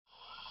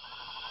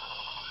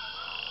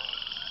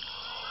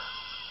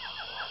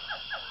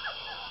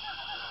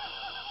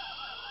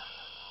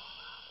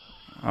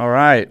All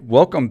right.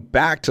 Welcome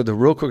back to the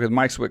Real Quick with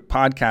Mike Swick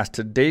podcast.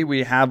 Today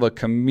we have a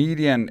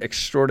comedian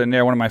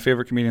extraordinaire, one of my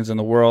favorite comedians in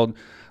the world.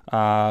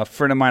 A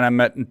friend of mine I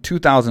met in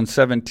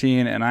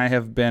 2017, and I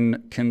have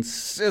been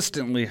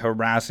consistently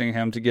harassing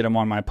him to get him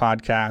on my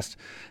podcast.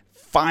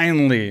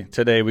 Finally,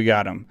 today we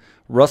got him.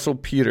 Russell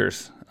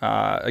Peters.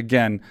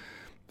 Again,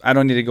 I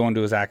don't need to go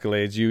into his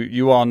accolades.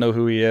 You all know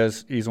who he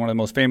is. He's one of the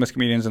most famous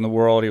comedians in the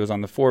world. He was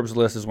on the Forbes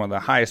list as one of the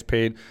highest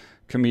paid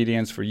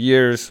comedians for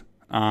years.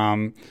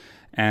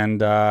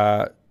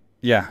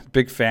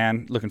 Big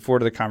fan. Looking forward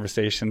to the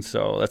conversation.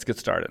 So let's get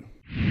started.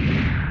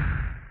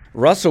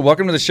 Russell,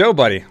 welcome to the show,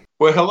 buddy.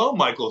 Well, hello,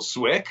 Michael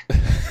Swick.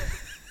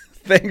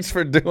 Thanks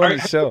for doing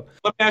the show.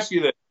 Let me ask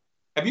you this.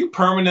 Have you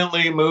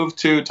permanently moved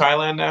to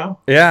Thailand now?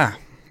 Yeah,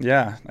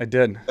 I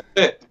did. That's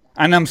it.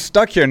 And I'm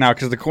stuck here now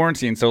because of the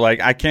quarantine. So,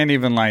 I can't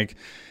even,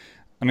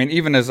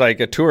 even as,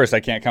 a tourist,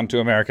 I can't come to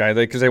America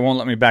because they won't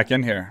let me back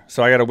in here.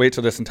 So I got to wait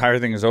till this entire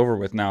thing is over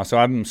with now. So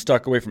I'm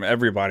stuck away from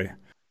everybody.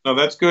 No,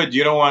 that's good.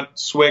 You don't want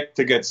Swick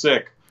to get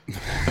sick.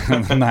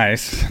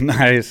 Nice.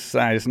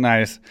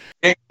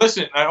 Hey,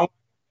 listen, I don't have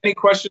any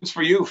questions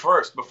for you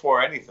first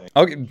before anything.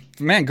 Okay,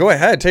 man, go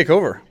ahead. Take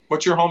over.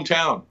 What's your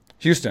hometown?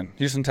 Houston,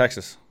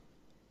 Texas.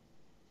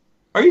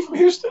 Are you from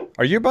Houston?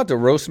 Are you about to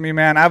roast me,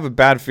 man? I have a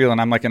bad feeling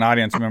I'm like an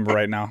audience member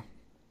right now.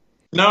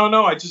 No,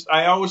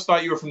 I always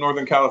thought you were from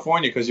Northern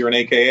California because you're an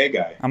AKA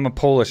guy. I'm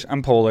Polish,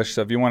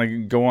 so if you want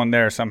to go on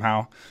there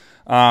somehow.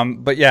 I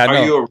moved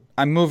to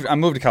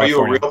California. Are you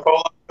a real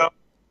Polo?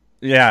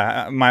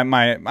 Yeah,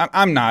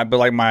 I'm not,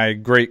 but my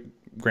great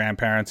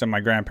grandparents and my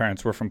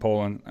grandparents were from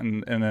Poland,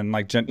 and then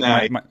my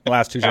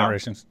last two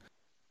generations.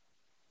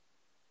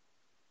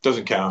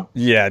 Doesn't count.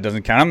 Yeah, it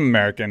doesn't count. I'm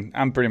American.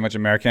 I'm pretty much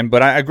American,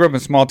 but I grew up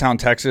in small town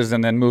Texas,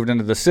 and then moved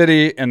into the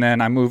city, and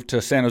then I moved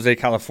to San Jose,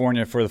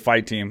 California for the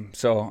fight team.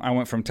 So I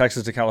went from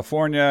Texas to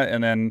California,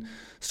 and then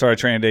started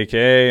training at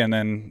AKA, and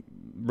then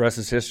rest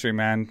is history,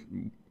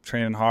 man.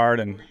 Training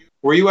hard. And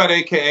were you at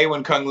AKA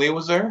when Kung Lee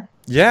was there?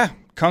 Yeah.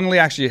 Kung Lee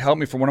actually helped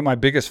me for one of my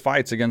biggest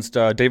fights against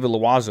David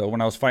Loiseau when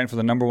I was fighting for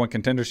the number one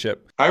contendership.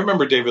 I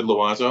remember David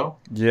Loiseau.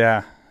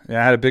 Yeah, I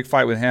had a big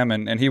fight with him,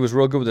 and he was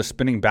real good with a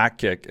spinning back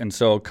kick. And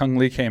so Kung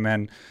Lee came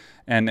in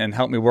and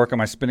helped me work on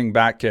my spinning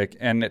back kick.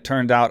 And it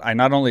turned out I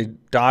not only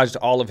dodged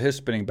all of his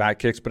spinning back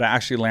kicks, but I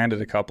actually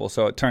landed a couple.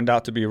 So it turned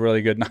out to be a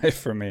really good night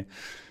for me. It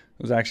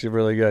was actually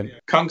really good.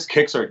 Kung's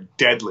kicks are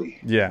deadly.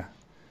 Yeah.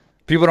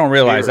 People don't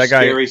realize that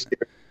guy. Scary.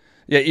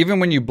 Yeah, even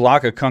when you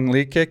block a Kung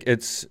Lee kick,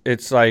 it's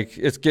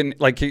getting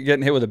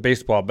hit with a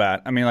baseball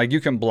bat. I mean, you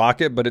can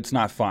block it, but it's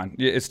not fun.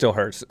 It still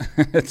hurts.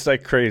 It's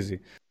crazy.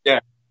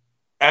 Yeah.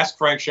 Ask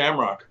Frank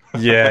Shamrock.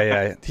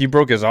 Yeah. He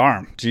broke his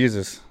arm.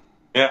 Jesus.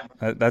 Yeah.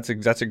 That's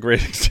a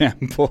great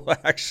example,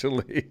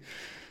 actually.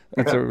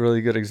 That's a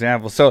really good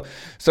example. So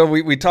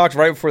we talked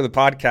right before the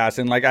podcast,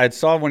 and I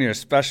saw one of your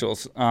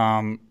specials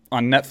on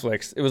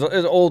Netflix. It was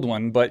an old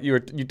one, but you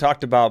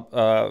talked about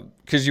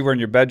because you were in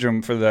your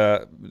bedroom for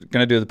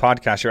gonna do the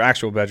podcast, your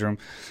actual bedroom,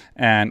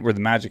 and where the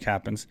magic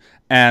happens.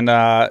 And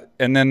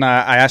then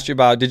I asked you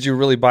about, did you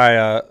really buy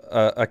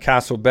a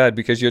castle bed,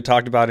 because you had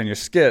talked about in your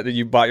skit that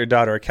you bought your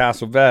daughter a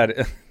castle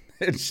bed.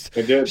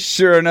 I did.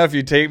 Sure enough,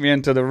 you take me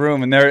into the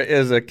room, and there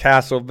is a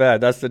castle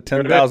bed. That's the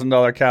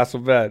 $10,000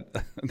 castle bed.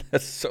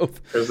 That's so.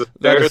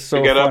 That is so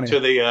to get funny. Up to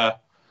the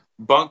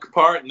bunk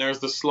part, and there's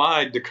the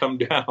slide to come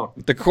down.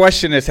 The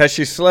question is, has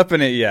she slept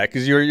in it yet?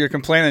 Because you're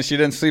complaining that she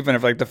didn't sleep in it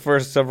for the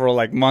first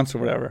several months or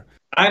whatever.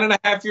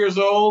 9.5 years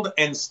old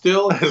and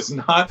still has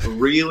not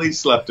really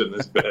slept in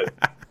this bed.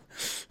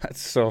 That's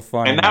so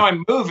funny. And now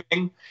I'm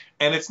moving,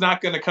 and it's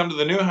not going to come to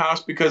the new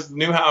house because the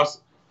new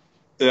house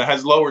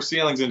has lower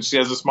ceilings and she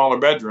has a smaller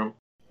bedroom,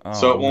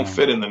 so it won't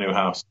fit in the new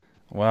house.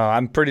 Well,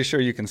 I'm pretty sure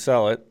you can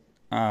sell it.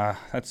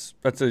 That's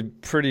a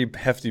pretty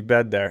hefty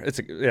bed there.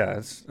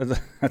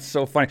 That's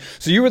so funny.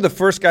 So you were the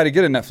first guy to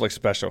get a Netflix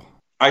special.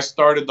 I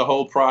started the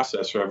whole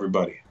process for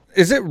everybody.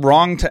 Is it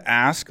wrong to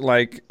ask,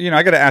 I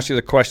got to ask you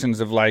the questions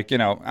of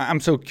I'm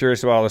so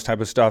curious about all this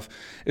type of stuff.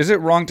 Is it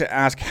wrong to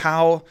ask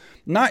how,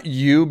 not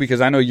you,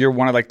 because I know you're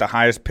one of the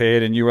highest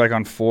paid and you were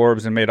on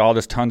Forbes and made all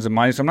this tons of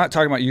money. So I'm not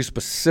talking about you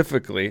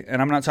specifically.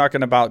 And I'm not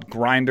talking about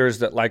grinders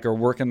that are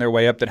working their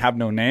way up that have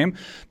no name,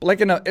 but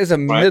as a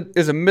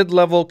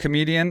mid-level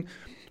comedian,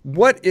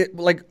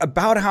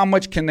 about how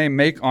much can they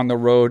make on the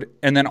road?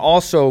 And then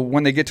also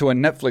when they get to a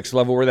Netflix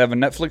level where they have a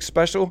Netflix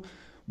special,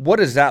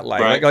 what is that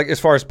like? Right. As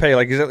far as pay,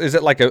 is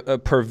it a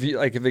per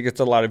view? If it gets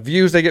a lot of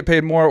views, they get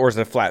paid more, or is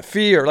it a flat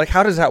fee, or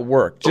how does that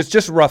work?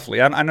 Just roughly.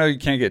 I know you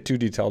can't get too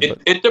detailed, but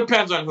it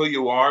depends on who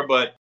you are,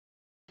 but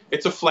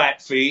it's a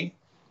flat fee,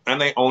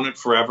 and they own it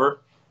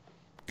forever.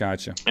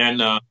 Gotcha. And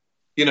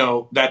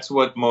that's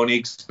what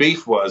Monique's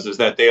beef was, is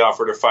that they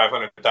offered her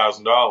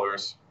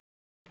 $500,000,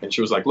 and she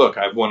was like, "Look,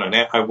 I've won an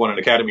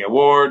Academy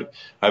Award,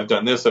 I've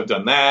done this, I've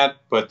done that,"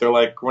 but they're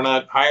like, "We're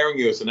not hiring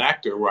you as an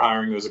actor, we're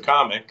hiring you as a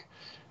comic."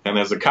 And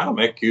as a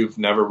comic, you've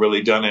never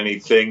really done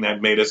anything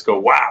that made us go,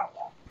 wow.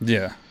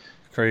 Yeah,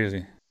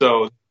 crazy.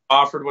 So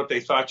offered what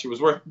they thought she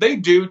was worth. They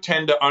do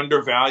tend to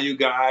undervalue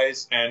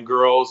guys and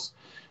girls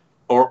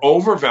or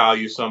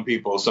overvalue some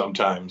people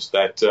sometimes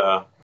that,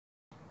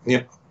 you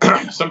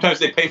know, sometimes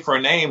they pay for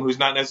a name who's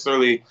not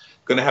necessarily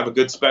going to have a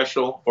good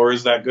special or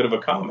is that good of a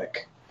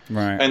comic.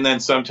 Right. And then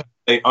sometimes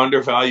they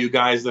undervalue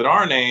guys that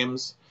are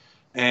names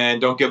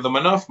and don't give them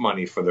enough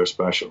money for their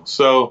special.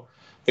 So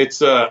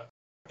it's a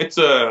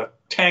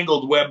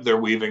tangled web they're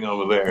weaving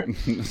over there.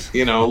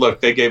 You know,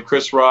 look, they gave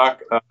Chris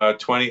Rock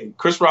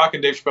Chris Rock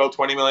and Dave Chappelle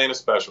 $20 million a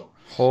special.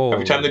 Holy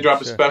Every time they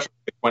drop a special,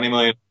 they get $20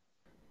 million.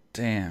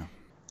 Damn.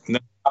 And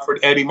then offered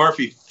Eddie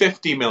Murphy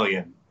 $50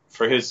 million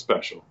for his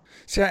special.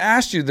 See, I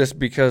asked you this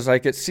because,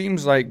 like, it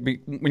seems like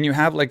when you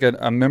have like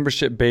a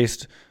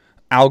membership-based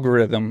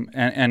algorithm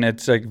and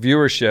it's like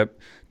viewership,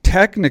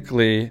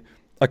 technically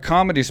a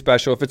comedy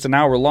special, if it's an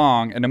hour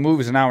long and a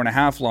movie is an hour and a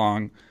half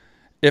long,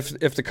 if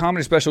the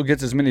comedy special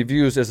gets as many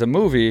views as a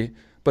movie,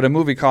 but a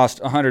movie costs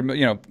 $100,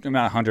 you know,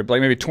 not 100, but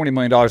like maybe $20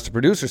 million to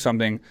produce or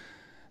something,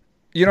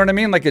 you know what I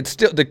mean? Like, it's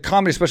still, the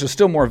comedy special is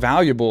still more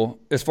valuable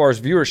as far as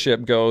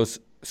viewership goes.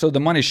 So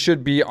the money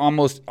should be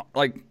almost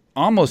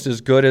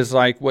as good as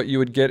like what you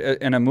would get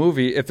in a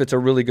movie if it's a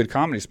really good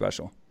comedy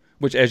special,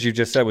 which, as you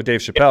just said with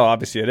Dave Chappelle,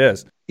 obviously it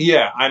is.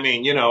 Yeah, I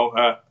mean, you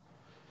know,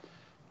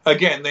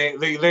 again, they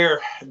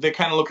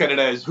kind of look at it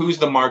as who's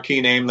the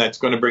marquee name that's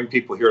going to bring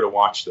people here to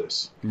watch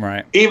this.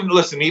 Right. Even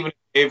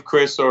if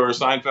Chris or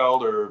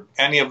Seinfeld or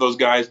any of those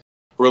guys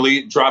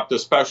really dropped a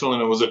special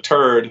and it was a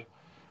turd,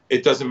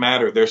 it doesn't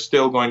matter. They're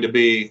still going to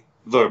be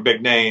the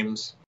big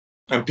names.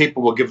 And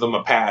people will give them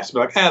a pass. Be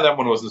like, that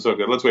one wasn't so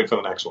good. Let's wait for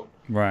the next one.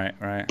 Right,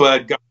 right.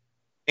 But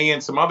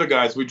and some other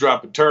guys, we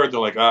drop a turd. They're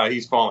like,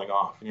 he's falling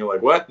off. And you're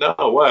like, what? No,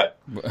 what?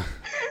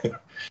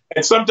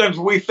 And sometimes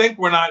we think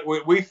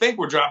we think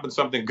we're dropping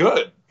something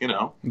good, you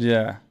know?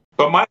 Yeah.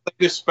 But my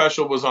latest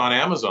special was on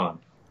Amazon.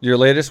 Your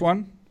latest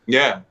one?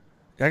 Yeah.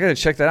 I got to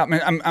check that out.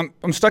 Man,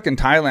 I'm stuck in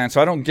Thailand,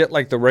 so I don't get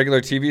like the regular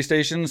TV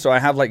stations. So I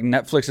have like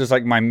Netflix is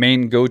like my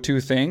main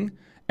go-to thing.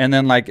 And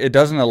then like it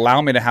doesn't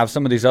allow me to have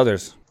some of these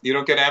others. You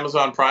don't get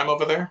Amazon Prime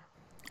over there?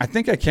 I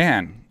think I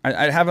can.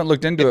 I haven't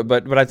looked into it,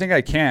 but I think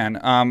I can.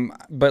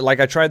 But like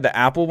I tried the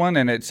Apple one,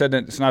 and it said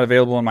it's not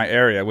available in my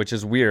area, which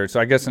is weird. So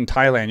I guess in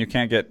Thailand you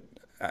can't get.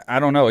 I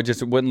don't know.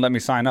 It wouldn't let me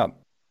sign up.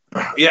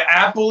 Yeah,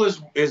 Apple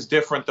is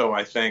different though,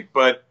 I think.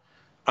 But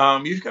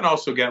you can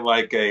also get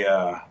like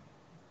a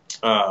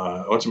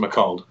what's it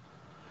called?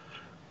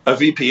 A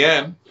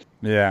VPN.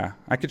 Yeah,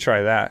 I could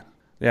try that.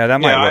 Yeah, that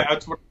might work.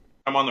 That's what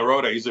I'm on the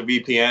road. I use a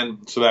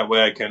VPN so that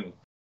way I can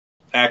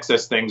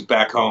access things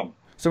back home.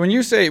 So when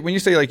you say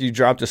like you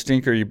dropped a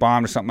stinker, you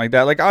bombed or something like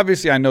that, like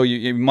obviously I know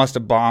you must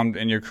have bombed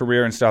in your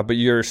career and stuff, but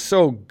you're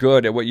so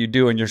good at what you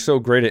do and you're so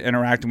great at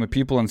interacting with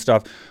people and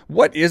stuff.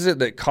 What is it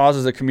that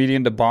causes a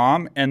comedian to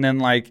bomb? And then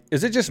like,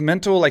 is it just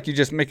mental? Like you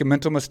just make a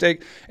mental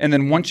mistake and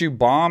then once you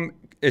bomb,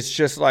 it's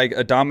just like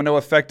a domino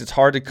effect. It's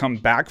hard to come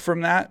back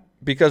from that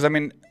because I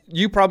mean,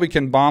 you probably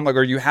can bomb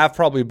or you have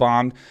probably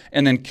bombed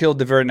and then killed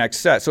the very next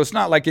set. So it's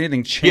not like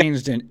anything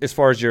changed as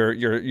far as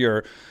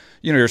your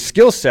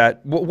skill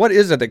set. What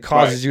is it that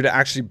causes you to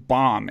actually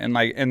bomb and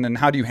then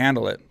how do you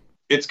handle it?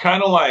 It's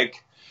kind of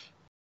like,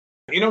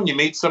 when you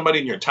meet somebody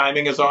and your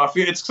timing is off,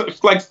 it's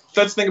like,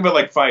 let's think about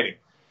like fighting.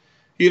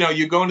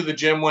 You go into the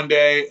gym one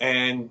day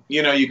and,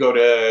 you go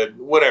to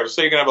whatever,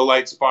 say you're going to have a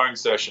light sparring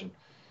session.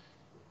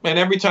 And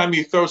every time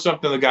you throw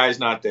something, the guy's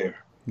not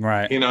there.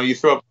 Right. You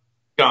throw a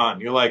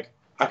gun. You're like,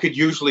 I could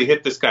usually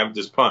hit this guy with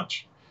this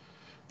punch,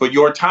 but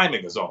your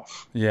timing is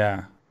off.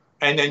 Yeah.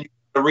 And then you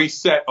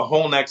reset a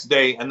whole next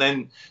day, and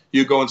then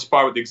you go and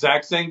spar with the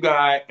exact same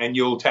guy, and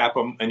you'll tap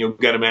him, and you'll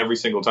get him every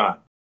single time.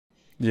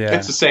 Yeah.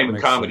 It's the same in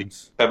comedy.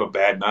 Sense. Have a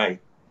bad night.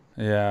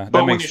 Yeah.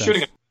 But when you're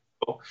shooting,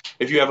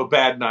 if you have a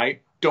bad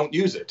night, don't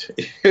use it.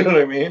 You know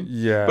what I mean?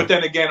 Yeah. But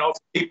then again, also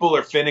people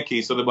are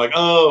finicky, so they're like,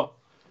 oh,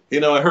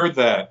 I heard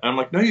that. I'm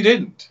like, no, you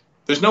didn't.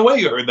 There's no way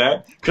you heard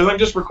that because I'm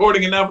just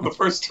recording it now for the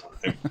first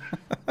time.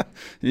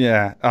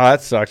 Yeah. Oh,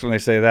 that sucks when they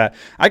say that.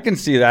 I can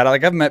see that.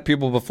 Like I've met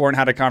people before and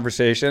had a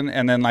conversation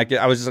and then like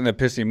I was just in a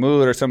pissy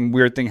mood or some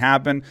weird thing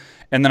happened.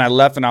 And then I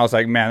left and I was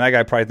like, man, that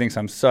guy probably thinks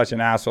I'm such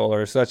an asshole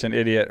or such an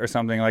idiot or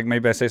something. Like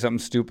maybe I say something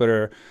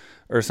stupid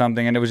or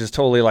something. And it was just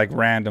totally like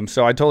random.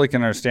 So I totally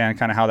can understand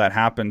kind of how that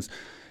happens.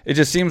 It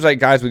just seems like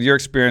guys with your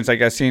experience,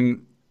 like I've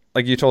seen,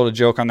 like you told a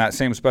joke on that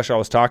same special I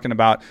was talking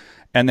about.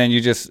 And then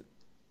you just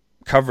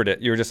covered it.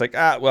 You were just like,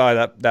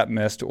 well, that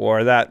missed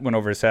or that went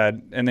over his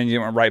head. And then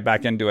you went right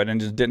back into it and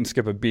just didn't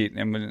skip a beat.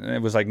 And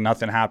it was like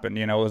nothing happened,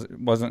 it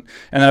wasn't.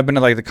 And then I've been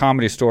to like the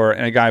Comedy Store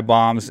and a guy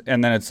bombs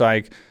and then it's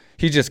like,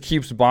 he just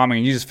keeps bombing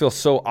and you just feel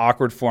so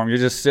awkward for him. You're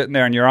just sitting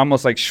there and you're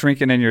almost like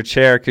shrinking in your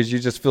chair because you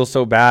just feel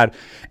so bad.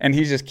 And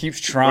he just keeps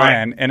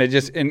trying.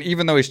 Right. And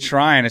even though he's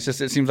trying, it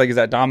seems like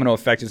that domino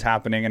effect is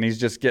happening and he's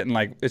just getting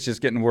it's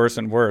just getting worse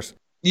and worse.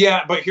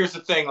 Yeah. But here's the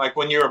thing, like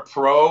when you're a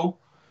pro,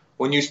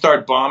 when you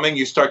start bombing,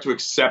 you start to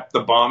accept the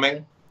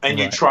bombing and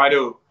you try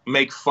to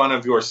make fun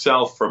of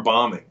yourself for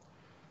bombing.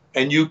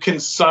 And you can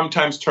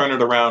sometimes turn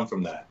it around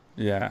from that.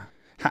 Yeah.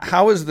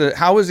 How is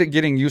it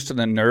getting used to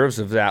the nerves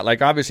of that?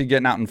 Like obviously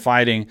getting out and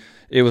fighting,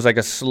 it was like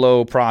a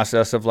slow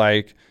process of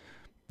like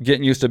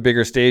getting used to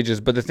bigger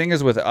stages. But the thing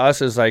is with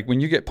us is like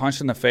when you get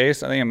punched in the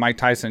face, I think Mike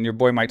Tyson, your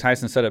boy Mike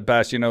Tyson said it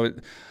best,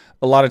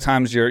 a lot of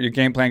times your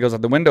game plan goes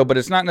out the window, but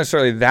it's not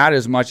necessarily that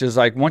as much as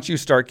like once you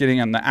start getting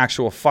in the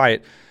actual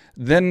fight,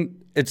 then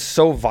it's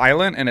so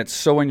violent and it's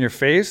so in your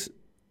face,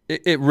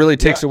 it really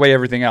takes away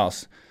everything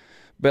else.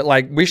 But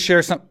like we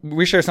share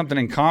something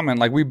in common.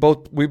 Like we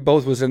both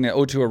was in the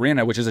O2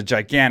 Arena, which is a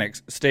gigantic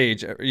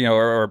stage,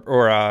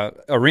 or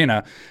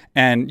arena,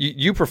 and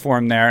you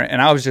performed there,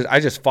 and I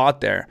just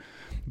fought there.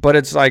 But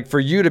it's like for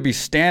you to be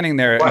standing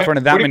there in front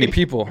of that many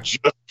people.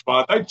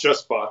 I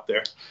just fought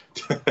there.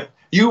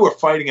 You were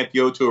fighting at the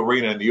O2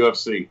 Arena in the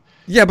UFC.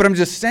 Yeah, but I'm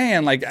just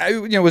saying, like, I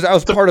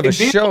was part of a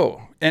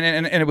show,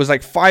 and it was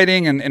like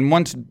fighting, and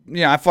once,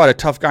 I fought a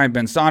tough guy,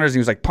 Ben Saunders, and he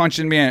was like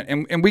punching me,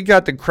 and we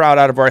got the crowd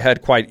out of our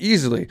head quite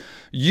easily.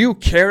 You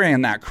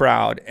carrying that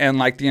crowd, and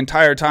like the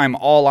entire time,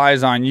 all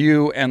eyes on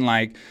you, and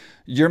like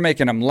you're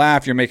making them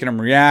laugh, you're making them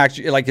react,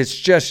 like it's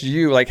just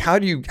you. Like how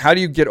do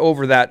you get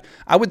over that?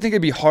 I would think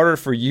it'd be harder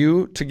for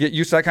you to get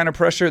used to that kind of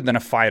pressure than a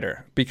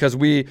fighter, because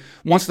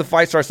once the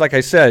fight starts, like I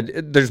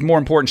said, there's more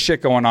important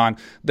shit going on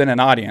than an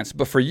audience.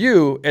 But for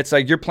you, it's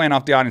like you're playing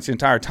off the audience the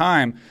entire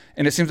time,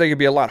 and it seems like it'd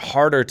be a lot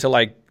harder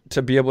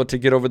to be able to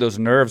get over those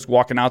nerves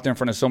walking out there in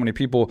front of so many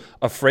people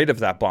afraid of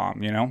that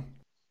bomb,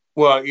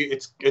 Well,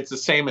 it's the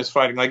same as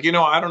fighting. Like,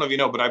 I don't know if you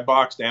know, but I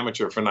boxed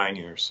amateur for 9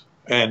 years.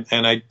 And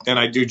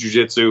I do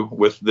jiu-jitsu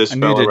with this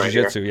fella right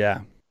here. Jiu-jitsu,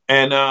 yeah.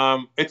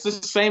 And it's the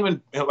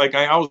same. Like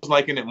I always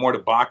liken it more to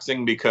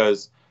boxing,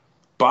 because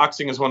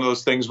boxing is one of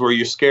those things where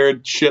you're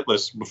scared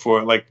shitless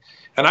before. Like,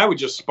 and I would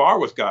just spar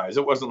with guys.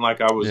 It wasn't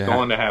like I was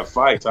going to have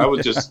fights. I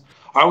was just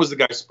I was the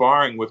guy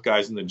sparring with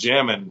guys in the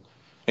gym, and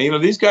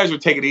these guys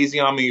would take it easy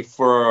on me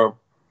for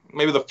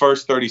maybe the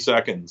first 30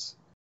 seconds,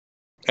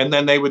 and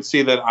then they would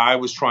see that I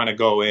was trying to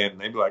go in.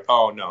 They'd be like,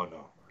 "Oh no."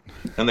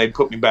 And they'd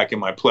put me back in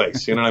my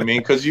place. You know what I mean?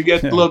 Because you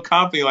get a little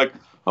confident, like,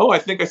 oh, I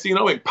think I see an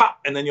opening, pop,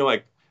 and then you're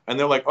like, and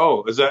they're like,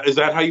 oh, is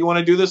that how you want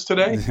to do this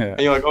today? Yeah. And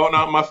you're like, oh,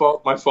 not my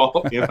fault,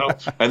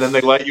 and then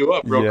they light you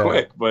up real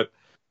quick. But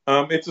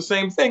it's the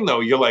same thing though.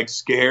 You're like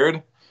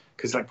scared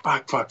because like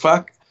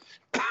fuck.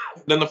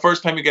 Then the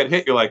first time you get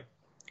hit, you're like,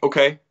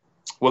 okay,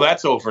 well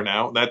that's over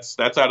now. That's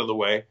out of the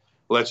way.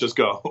 Let's just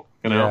go.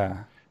 Yeah.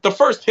 The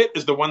first hit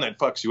is the one that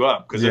fucks you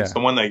up, because it's the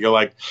one that you're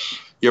like,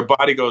 your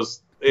body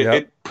goes.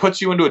 It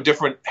puts you into a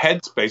different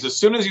headspace. As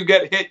soon as you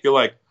get hit, you're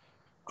like,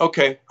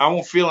 okay, I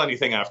won't feel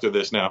anything after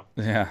this now.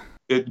 Yeah.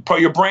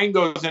 Your brain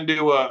goes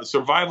into a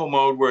survival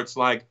mode where it's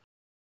like,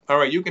 all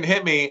right, you can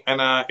hit me, and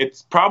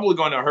it's probably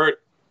going to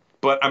hurt,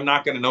 but I'm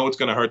not going to know it's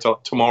going to hurt till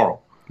tomorrow.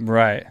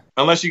 Right.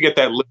 Unless you get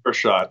that liver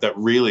shot that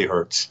really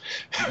hurts.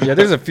 Yeah,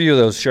 there's a few of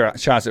those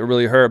shots that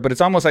really hurt, but it's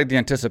almost like the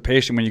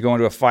anticipation when you go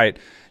into a fight.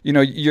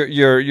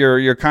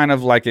 You're kind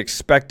of like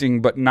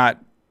expecting, but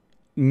not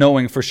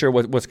knowing for sure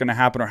what's going to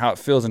happen or how it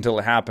feels until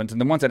it happens. And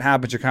then once it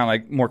happens, you're kind of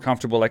like more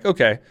comfortable, like,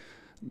 okay,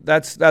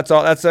 that's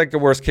all. That's like a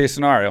worst case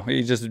scenario.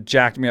 He just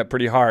jacked me up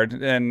pretty hard,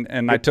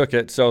 and I took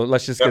it. So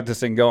let's just get this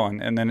thing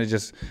going. And then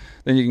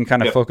then you can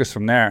kind of focus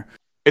from there.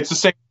 It's the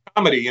same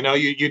comedy,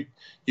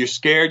 you're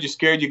scared, you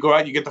go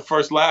out, you get the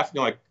first laugh, and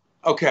you're like,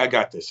 okay, I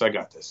got this. And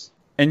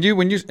I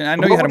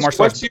know you had a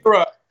martial arts.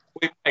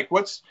 Mike,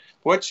 what's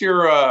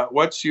your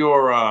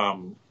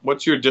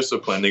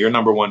discipline? Your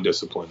number one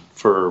discipline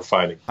for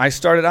fighting? I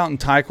started out in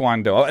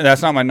Taekwondo.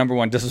 That's not my number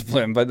one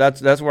discipline, but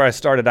that's where I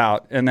started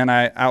out. And then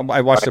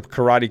I watched a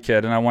Karate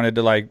Kid, and I wanted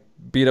to like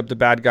beat up the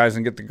bad guys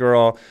and get the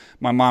girl.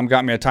 My mom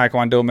got me a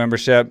Taekwondo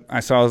membership. I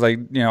was like,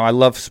 I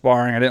love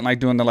sparring. I didn't like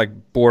doing the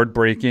like board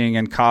breaking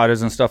and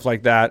katas and stuff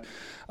like that.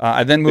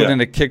 I then moved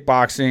into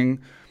kickboxing.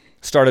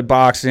 Started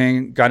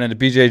boxing, got into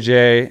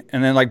BJJ,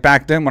 and then like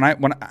back then by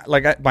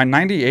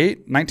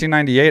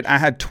 1998, I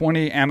had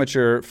 20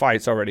 amateur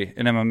fights already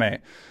in MMA.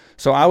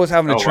 So I was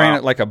having to train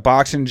at like a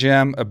boxing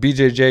gym, a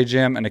BJJ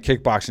gym, and a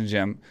kickboxing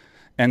gym.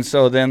 And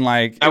so then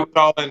like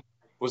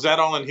was that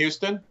all in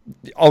Houston?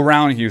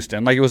 Around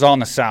Houston, like it was all in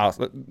the South,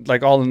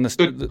 like all in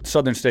the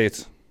southern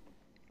states.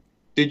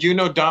 Did you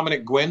know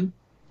Dominic Gwynn?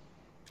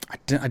 I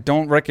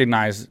don't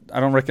recognize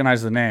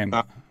the name.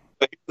 The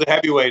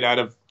heavyweight out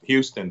of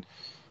Houston.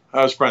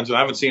 I was friends with.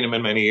 I haven't seen him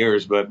in many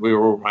years, but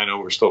I know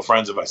we're still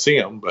friends if I see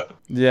him. But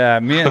yeah,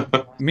 me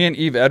and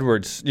Eve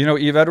Edwards. You know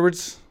Eve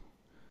Edwards?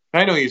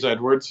 I know Eve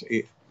Edwards,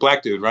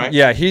 black dude, right?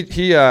 Yeah,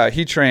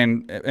 he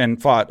trained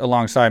and fought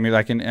alongside me,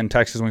 like in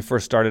Texas when we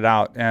first started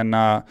out, and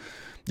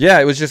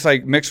it was just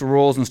like mixed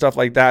rules and stuff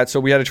like that. So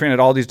we had to train at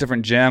all these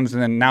different gyms,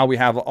 and then now we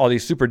have all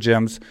these super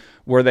gyms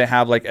where they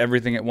have like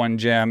everything at one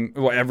gym.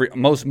 Well,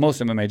 most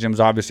MMA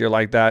gyms obviously are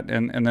like that,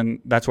 and then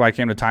that's why I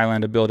came to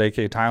Thailand to build AK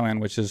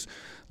Thailand, which is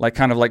like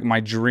kind of like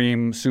my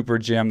dream super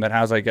gym that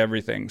has like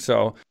everything.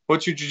 So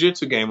what's your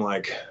jiu-jitsu game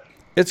like?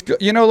 It's good.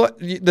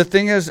 The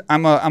thing is,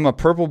 I'm a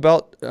purple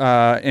belt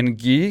in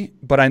gi,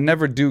 but I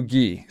never do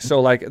gi.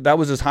 So like that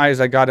was as high as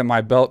I got in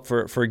my belt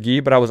for gi,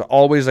 but I was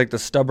always like the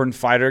stubborn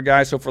fighter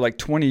guy. So for like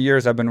 20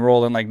 years, I've been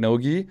rolling like no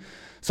gi.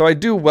 So I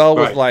do well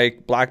with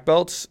like black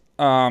belts.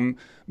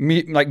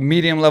 like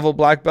medium level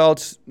black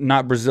belts,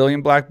 not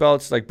Brazilian black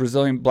belts. Like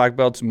Brazilian black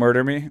belts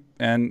murder me,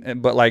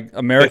 but like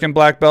American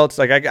black belts,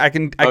 like I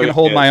can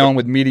hold my own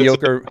with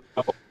mediocre.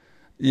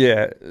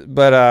 Yeah,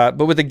 but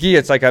with the gi,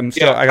 it's like I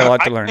got a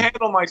lot to learn. I can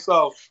handle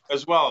myself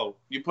as well.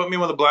 You put me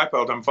with a black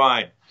belt, I'm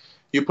fine.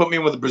 You put me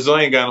with a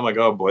Brazilian guy, I'm like,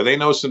 oh boy, they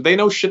know shit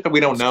that we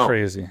don't know.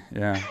 Crazy,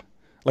 yeah.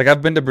 Like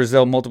I've been to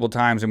Brazil multiple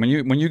times, and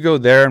when you go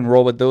there and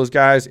roll with those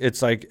guys,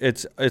 it's like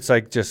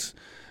just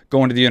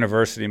going to the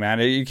university, man.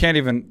 You can't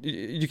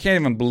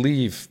even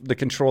believe the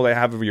control they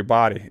have over your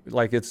body.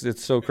 Like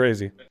it's so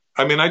crazy.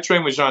 I mean, I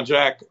train with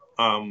Jean-Jacques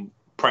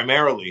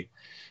primarily,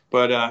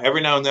 but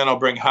every now and then I'll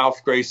bring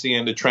Half Gracie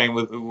in to train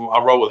with.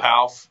 I'll roll with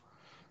Half.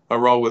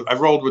 I've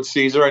rolled with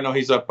Caesar. I know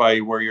he's up by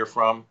where you're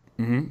from.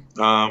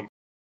 Mm-hmm.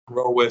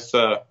 Roll with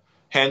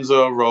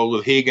Henzo. Roll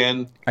with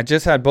Hegan. I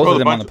just had both of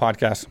them on the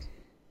podcast.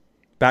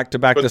 Back to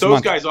back this month. But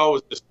those guys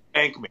always just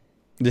spank me.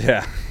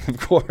 Yeah, of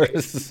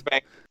course.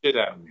 Spank the shit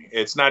out of me.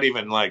 It's not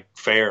even like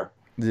fair.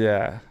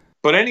 Yeah.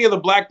 But any of the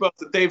black belts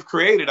that they've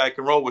created, I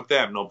can roll with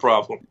them, no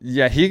problem.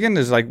 Yeah, Hegan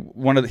is like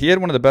he had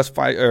one of the best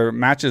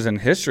matches in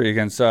history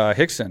against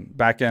Hickson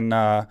back in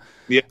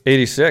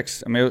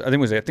 '86. I mean, I think it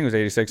was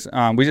 '86.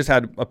 We just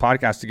had a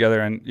podcast together,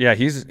 and yeah,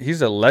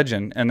 he's a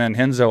legend. And then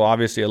Henzo,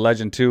 obviously a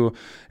legend too.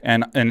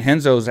 And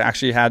Henzo's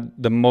actually had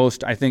the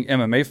most, I think,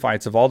 MMA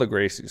fights of all the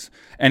Gracies,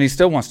 and he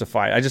still wants to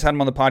fight. I just had him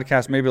on the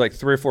podcast maybe like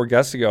 3 or 4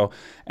 guests ago,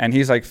 and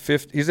he's like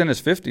he's in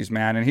his 50s,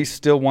 man, and he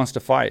still wants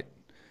to fight.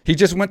 He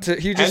just flew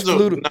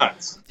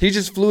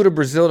to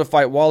Brazil to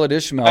fight Walid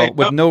Ismail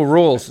with no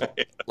rules.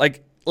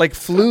 like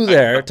flew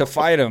there to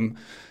fight him.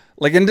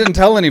 Like, and didn't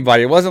tell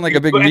anybody. It wasn't like a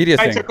big media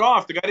thing. The guy took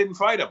off. The guy didn't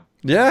fight him.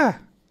 Yeah.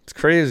 It's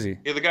crazy.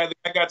 Yeah, the guy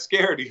got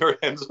scared. He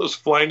heard Enzo's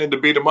flying in to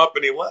beat him up,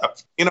 and he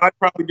left. I'd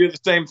probably do the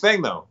same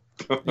thing, though.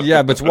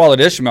 Yeah, but it's Walid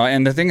Ismail.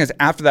 And the thing is,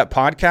 after that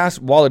podcast,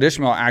 Walid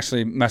Ismail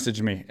actually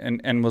messaged me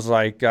and was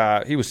like,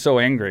 he was so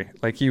angry.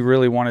 Like, he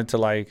really wanted to,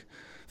 like,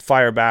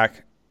 fire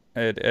back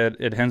at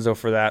Henzo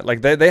for that.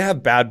 Like, they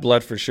have bad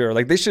blood for sure.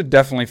 Like, they should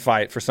definitely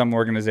fight for some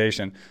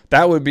organization.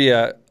 That would be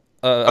a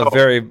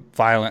very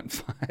violent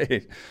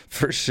fight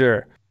for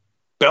sure.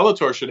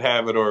 Bellator should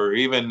have it, or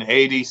even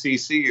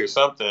ADCC or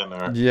something,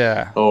 or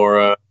yeah,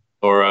 or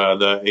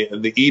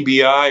the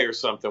EBI or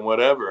something,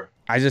 whatever.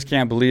 I just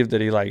can't believe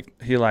that he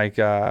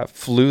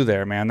flew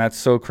there, man. That's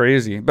so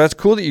crazy. But it's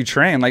cool that you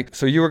train. Like,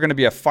 so you were going to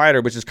be a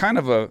fighter, which is kind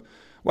of a,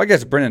 well, I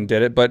guess Brennan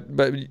did it, but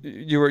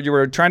you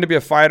were trying to be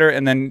a fighter,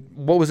 and then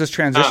what was this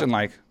transition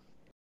like?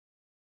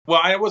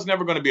 Well, I was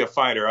never going to be a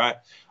fighter. I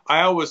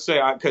always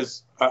say,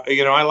 because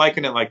I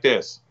liken it like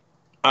this.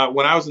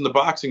 When I was in the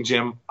boxing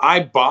gym, I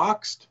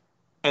boxed,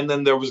 and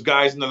then there was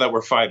guys in there that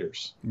were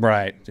fighters.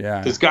 Right.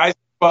 Yeah. There's guys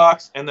that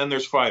box, and then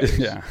there's fighters.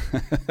 Yeah.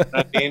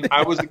 I mean,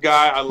 I was a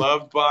guy. I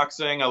loved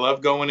boxing. I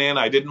loved going in.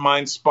 I didn't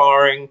mind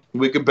sparring.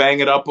 We could bang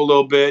it up a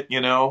little bit.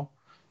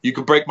 You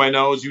could break my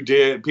nose. You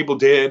did. People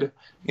did.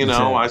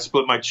 I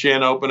split my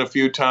chin open a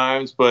few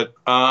times. But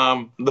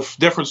the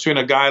difference between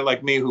a guy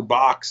like me who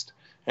boxed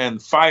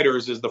and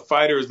fighters is the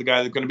fighter is the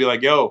guy that's going to be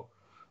like, yo,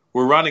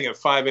 we're running at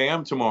 5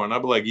 a.m. tomorrow. And I'll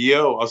be like,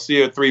 yo, I'll see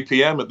you at 3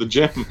 p.m. at the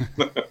gym.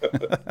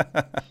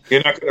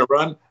 You're not going to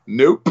run?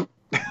 Nope.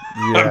 Yeah,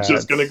 I'm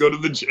just going to go to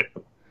the gym.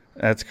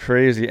 That's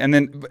crazy. And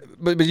then,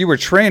 but you were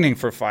training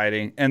for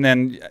fighting. And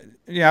then,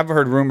 I've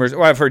heard rumors,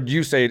 or I've heard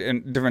you say it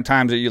in different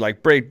times that you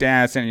like break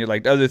dance and you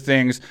like other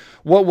things.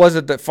 What was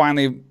it that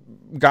finally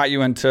got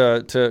you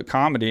into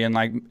comedy and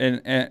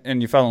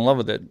and you fell in love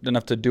with it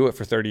enough to do it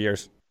for 30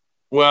 years?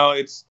 Well,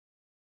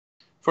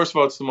 first of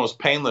all, it's the most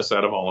painless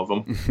out of all of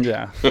them.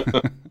 Yeah.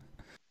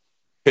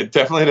 It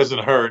definitely doesn't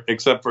hurt,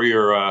 except for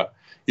your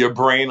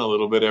brain a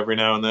little bit every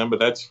now and then, but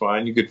that's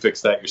fine. You could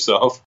fix that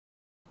yourself.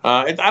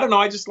 I don't know.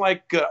 I just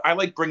I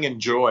like bringing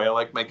joy. I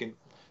like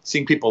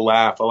seeing people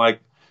laugh. I like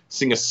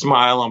seeing a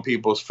smile on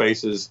people's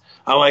faces.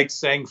 I like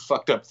saying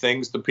fucked up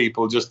things to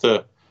people just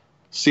to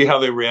see how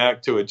they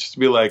react to it. Just to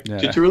be like,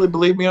 did you really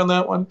believe me on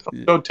that one?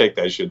 Don't take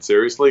that shit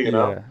seriously, you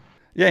know?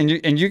 Yeah,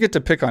 and you get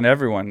to pick on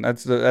everyone.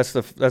 That's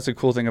the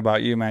cool thing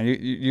about you, man.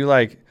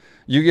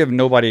 You give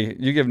nobody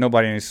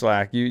any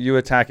slack. You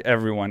attack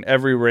everyone,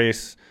 every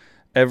race,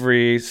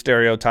 every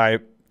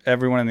stereotype,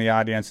 everyone in the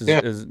audience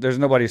is there's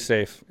nobody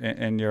safe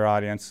in your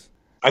audience.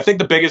 I think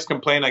the biggest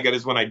complaint I get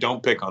is when I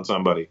don't pick on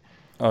somebody.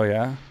 Oh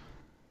yeah.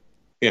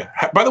 Yeah.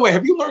 By the way,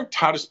 have you learned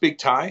how to speak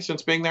Thai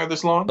since being there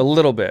this long? A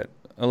little bit.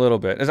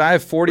 As I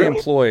have 40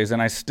 employees and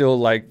I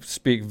still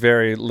speak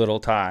very little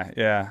Thai.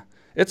 Yeah.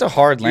 It's a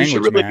hard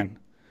language, man.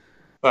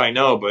 I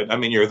know, but I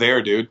mean, you're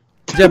there, dude.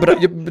 Yeah, but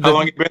how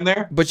long you been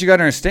there? But you got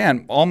to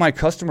understand, all my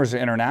customers are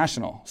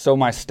international. So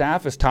my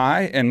staff is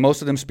Thai, and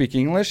most of them speak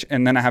English.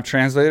 And then I have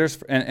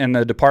translators, and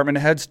the department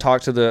heads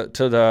talk to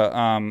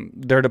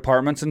their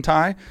departments in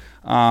Thai.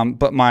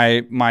 But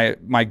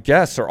my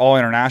guests are all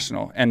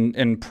international,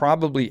 and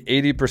probably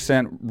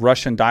 80%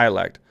 Russian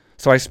dialect.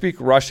 So I speak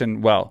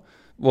Russian well,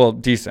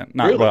 decent,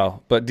 not really?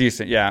 Well, but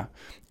decent, yeah.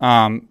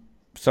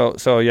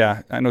 So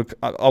yeah, I know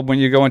when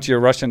you go into your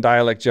Russian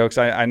dialect jokes,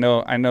 I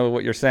know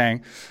what you're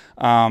saying.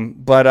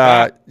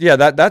 Yeah,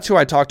 that's who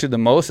I talk to the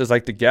most is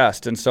like the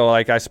guest. And so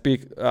like I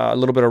speak a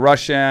little bit of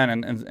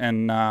Russian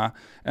and a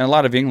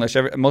lot of English.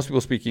 Most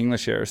people speak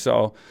English here.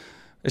 So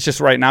it's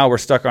just right now we're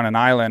stuck on an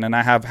island, and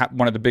I have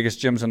one of the biggest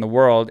gyms in the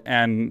world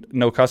and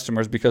no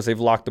customers because they've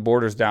locked the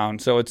borders down.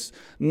 So it's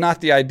not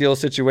the ideal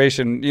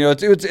situation. You know,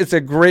 it's a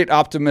great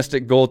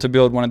optimistic goal to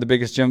build one of the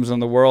biggest gyms in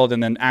the world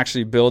and then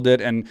actually build it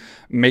and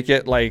make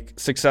it like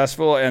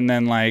successful, and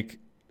then like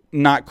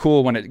not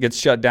cool when it gets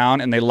shut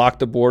down and they lock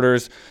the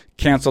borders,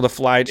 cancel the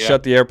flight,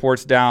 shut the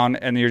airports down,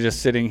 and you're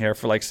just sitting here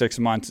for like 6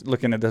 months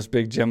looking at this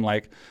big gym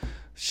like,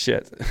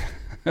 shit.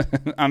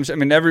 I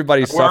mean,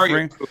 everybody's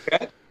suffering.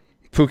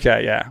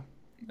 Phuket, yeah.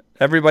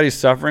 Everybody's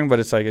suffering, but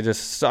it's like it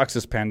just sucks,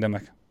 this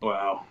pandemic.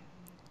 Wow.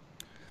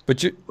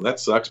 But that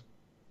sucks.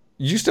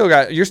 You're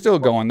still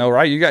going though,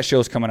 right? You got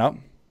shows coming up.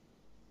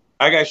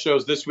 I got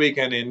shows this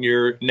weekend in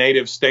your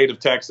native state of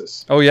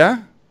Texas. Oh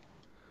yeah?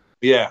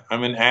 Yeah,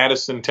 I'm in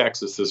Addison,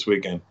 Texas this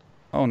weekend.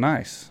 Oh,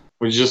 nice.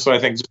 Which is I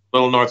think just a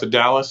little north of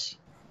Dallas.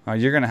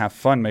 You're gonna have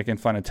fun making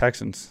fun of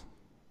Texans.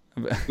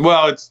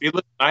 Well,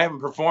 I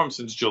haven't performed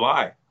since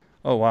July.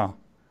 Oh wow.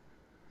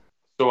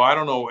 So I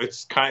don't know.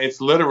 It's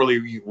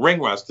literally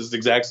ring rust. It's the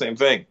exact same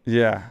thing.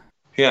 Yeah.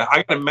 Yeah, I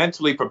got to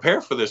mentally prepare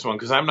for this one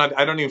because I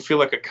don't even feel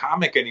like a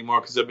comic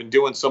anymore because I've been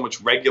doing so much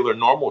regular,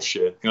 normal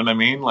shit. You know what I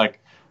mean? Like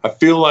I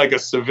feel like a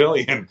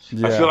civilian.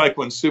 Yeah. I feel like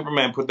when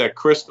Superman put that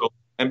crystal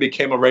and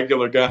became a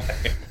regular guy.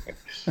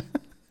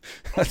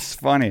 That's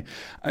funny.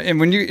 And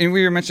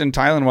we were mentioning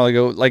Thailand a while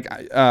ago, like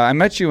I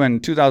met you in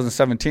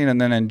 2017, and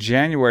then in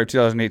January of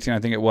 2018, I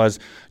think it was,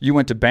 you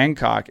went to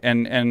Bangkok,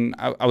 and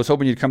I was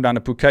hoping you'd come down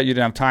to Phuket. You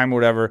didn't have time or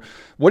whatever.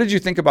 What did you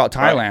think about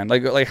Thailand?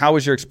 Right. Like how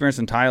was your experience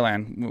in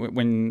Thailand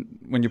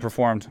when you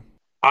performed?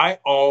 I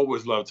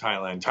always loved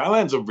Thailand.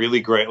 Thailand's a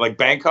really great, like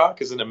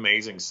Bangkok is an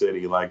amazing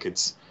city. Like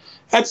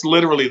that's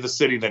literally the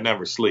city that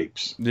never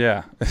sleeps.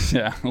 Yeah.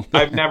 Yeah.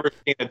 I've never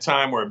seen a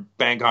time where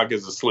Bangkok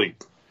is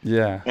asleep.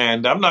 Yeah.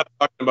 And I'm not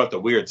talking about the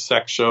weird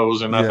sex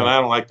shows or nothing. Yeah.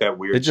 I don't like that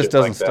weird shit. It just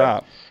doesn't like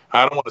stop.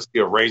 I don't want to see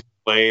a razor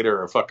blade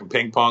or a fucking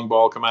ping pong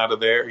ball come out of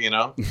there, you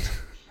know?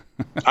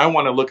 I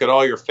want to look at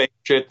all your fake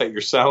shit that you're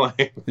selling.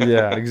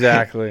 Yeah,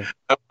 exactly.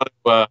 I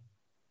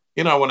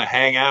want to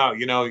hang out.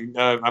 You know,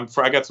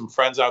 I got some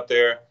friends out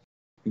there,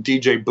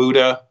 DJ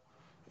Buddha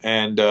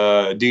and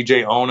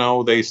DJ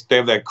Ono. They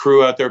have that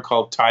crew out there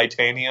called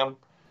Titanium.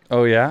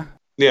 Oh, yeah?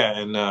 Yeah,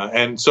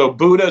 and so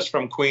Buddha's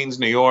from Queens,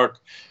 New York,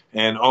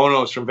 and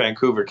Ono's from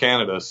Vancouver,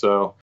 Canada.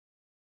 So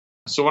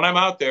when I'm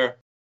out there,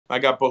 I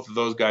got both of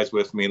those guys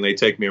with me, and they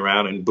take me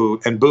around. And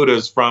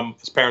Buddha's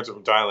his parents are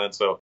from Thailand,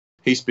 so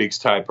he speaks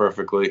Thai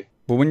perfectly.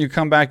 But when you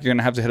come back, you're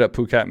gonna have to hit up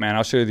Phuket, man.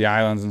 I'll show you the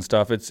islands and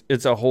stuff.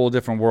 It's a whole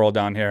different world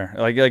down here.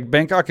 Like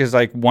Bangkok is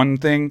like one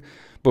thing,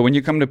 but when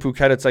you come to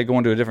Phuket, it's like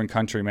going to a different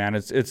country, man.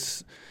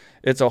 It's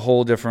a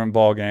whole different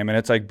ball game, and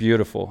it's like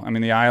beautiful. I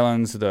mean, the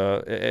islands,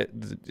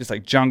 it's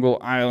like jungle,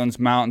 islands,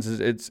 mountains.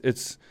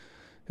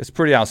 It's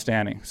pretty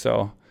outstanding.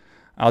 So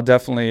I'll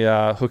definitely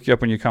hook you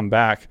up when you come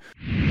back.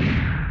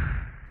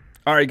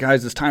 All right,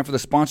 guys, it's time for the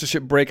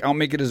sponsorship break. I'll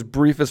make it as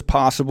brief as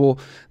possible.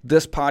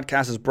 This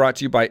podcast is brought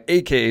to you by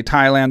AKA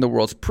Thailand, the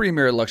world's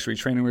premier luxury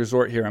training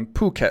resort here in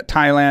Phuket,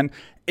 Thailand.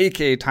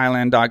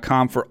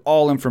 AKAThailand.com for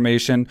all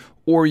information,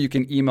 or you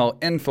can email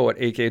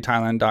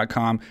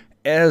info@AKAThailand.com.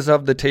 As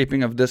of the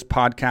taping of this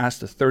podcast,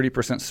 the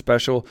 30%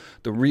 special,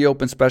 the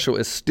reopen special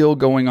is still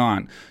going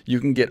on. You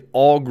can get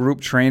all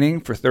group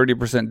training for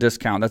 30%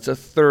 discount. That's a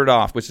third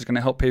off, which is going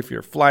to help pay for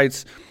your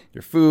flights,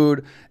 your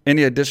food,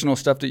 any additional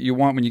stuff that you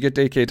want when you get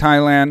to AK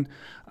Thailand.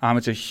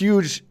 It's a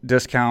huge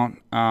discount,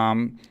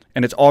 and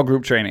it's all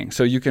group training.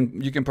 So you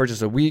can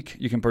purchase a week,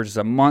 you can purchase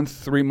a month,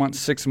 3 months,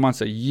 6 months,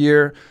 a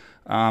year,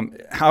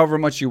 however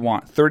much you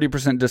want.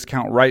 30%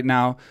 discount right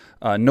now.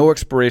 No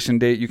expiration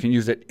date. You can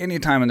use it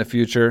anytime in the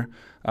future.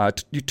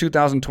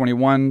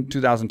 2021,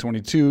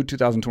 2022,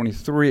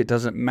 2023, it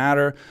doesn't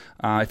matter.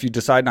 If you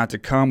decide not to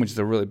come, which is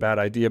a really bad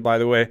idea, by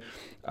the way,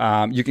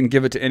 you can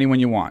give it to anyone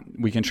you want.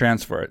 We can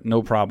transfer it.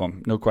 No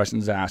problem. No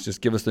questions asked.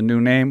 Just give us the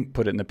new name,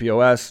 put it in the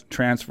POS,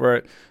 transfer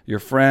it. Your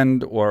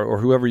friend or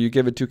whoever you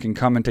give it to can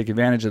come and take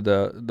advantage of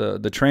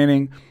the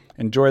training,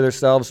 enjoy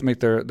themselves, make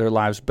their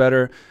lives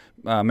better,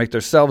 make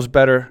themselves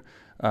better,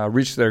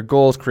 reach their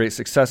goals, create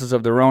successes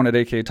of their own at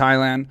AK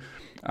Thailand.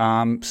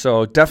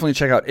 So definitely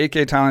check out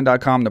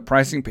akthailand.com. The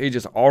pricing page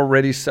is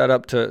already set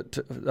up to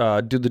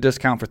do the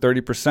discount for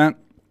 30%.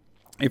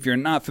 If you're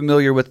not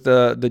familiar with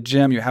the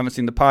gym, you haven't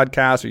seen the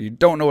podcast, or you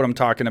don't know what I'm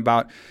talking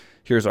about,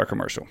 here's our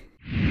commercial.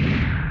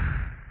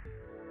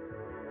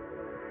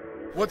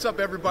 What's up,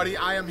 everybody?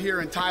 I am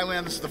here in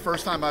Thailand. This is the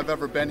first time I've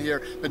ever been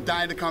here. Been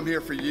dying to come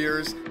here for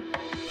years.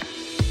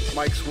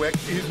 Mike Swick,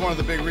 he's one of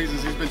the big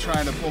reasons he's been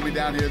trying to pull me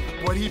down here.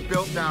 What he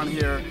built down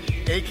here,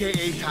 AKA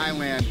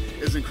Thailand,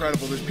 is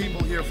incredible. There's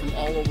people here from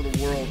all over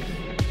the world.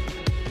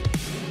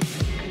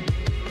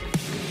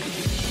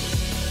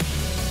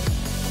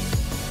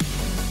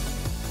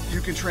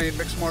 You can train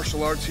mixed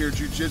martial arts here,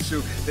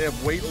 jiu-jitsu. They have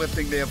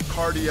weightlifting, they have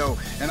cardio,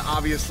 and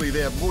obviously they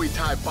have Muay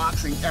Thai,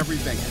 boxing,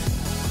 everything.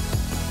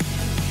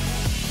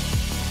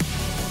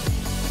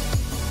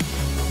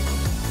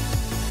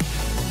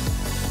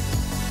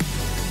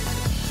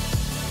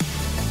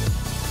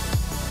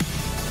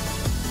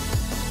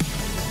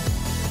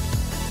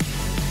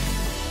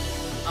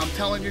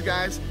 telling you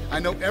guys, I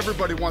know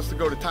everybody wants to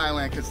go to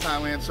Thailand because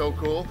Thailand's so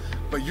cool,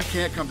 but you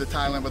can't come to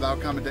Thailand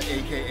without coming to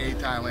AKA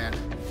Thailand.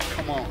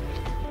 Come on.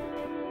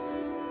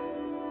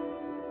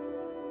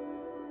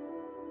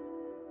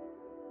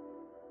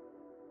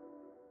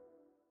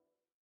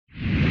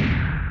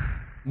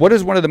 What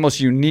is one of the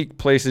most unique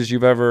places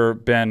you've ever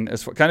been?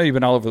 As kind of you've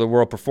been all over the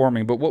world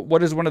performing, but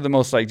what is one of the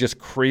most like just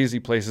crazy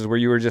places where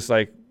you were just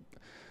like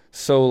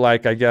so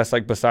like I guess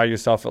like beside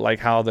yourself at like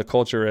how the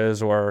culture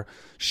is, or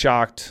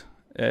shocked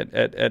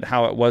at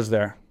how it was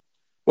there?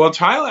 Well,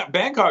 Thailand,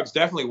 Bangkok's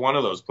definitely one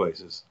of those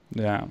places.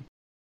 Yeah,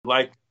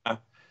 like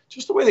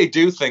just the way they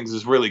do things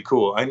is really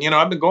cool. And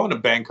I've been going to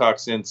Bangkok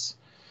since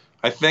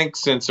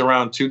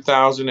around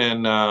 2000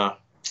 and I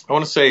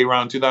want to say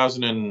around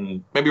 2000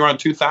 and maybe around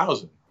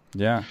 2000.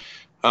 Yeah.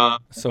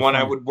 So when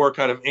I would work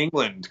out of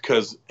England,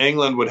 because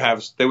England would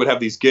have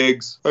these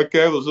gigs, okay,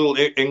 those little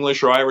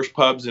English or Irish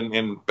pubs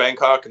in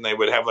Bangkok, and they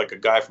would have like a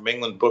guy from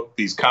England book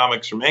these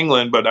comics from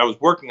England, but I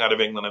was working out of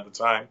England at the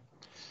time.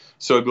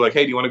 So it'd be like,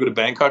 hey, do you want to go to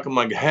Bangkok? I'm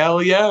like,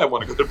 hell yeah, I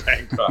want to go to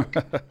Bangkok.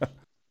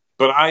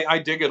 But I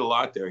dig it a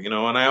lot there, and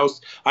I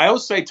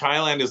always say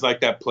Thailand is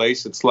like that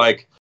place. It's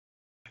like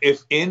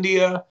if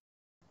India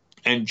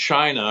and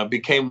China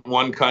became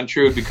one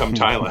country, it would become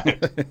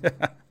Thailand.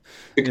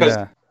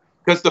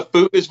 Because the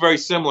food is very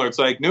similar. It's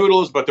like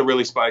noodles, but they're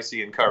really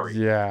spicy and curry.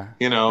 Yeah,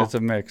 it's a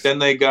mix. Then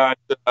they got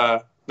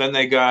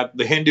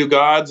the Hindu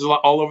gods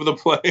all over the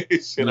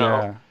place.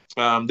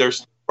 Their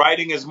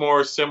writing is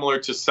more similar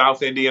to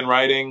South Indian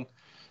writing.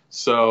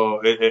 So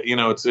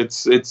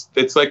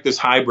it's like this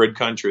hybrid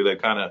country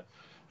that kind of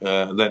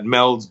that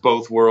melds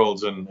both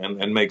worlds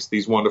and makes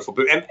these wonderful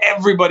people. And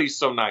everybody's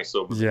so nice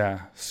over there. Yeah,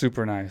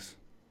 super nice.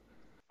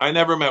 I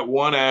never met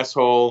one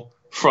asshole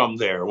from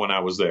there when I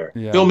was there.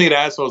 Yeah. You'll meet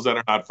assholes that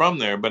are not from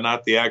there, but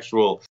not the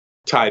actual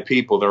Thai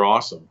people. They're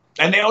awesome.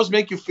 And they always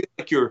make you feel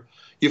like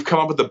you've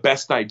come up with the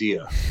best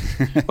idea.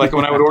 Like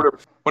when I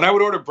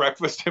would order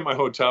breakfast in my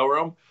hotel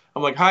room,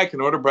 I'm like, hi,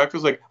 can I order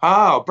breakfast? Like,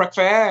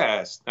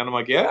 breakfast. And I'm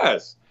like,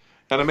 yes.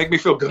 And it make me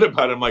feel good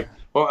about it. I'm like,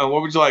 well, and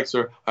what would you like,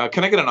 sir?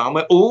 Can I get an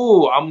omelet?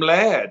 Ooh,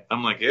 omelet.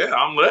 I'm like, yeah,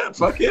 omelet.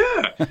 Fuck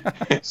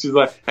yeah. She's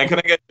like, and can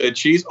I get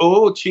cheese?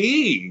 Oh,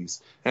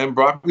 cheese. And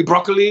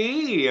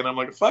broccoli. And I'm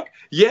like, fuck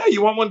yeah,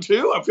 you want one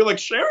too? I feel like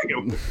sharing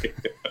it with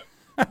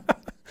you.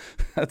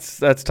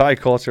 That's Thai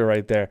culture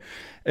right there.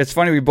 It's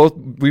funny, we've both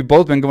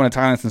been going to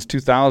Thailand since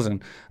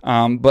 2000.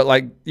 But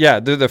like, yeah,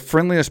 they're the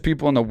friendliest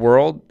people in the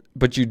world,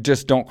 but you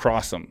just don't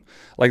cross them.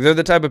 Like they're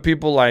the type of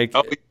people like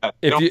when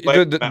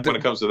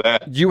it comes to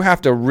that, you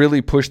have to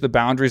really push the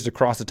boundaries to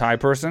cross a Thai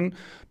person.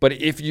 But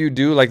if you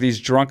do, like these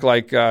drunk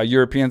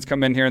Europeans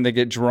come in here and they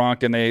get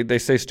drunk and they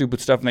say stupid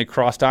stuff and they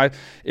cross Thai.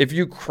 If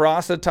you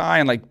cross a Thai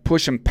and like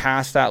push them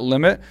past that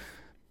limit,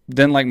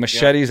 then like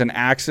machetes and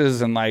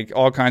axes and like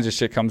all kinds of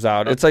shit comes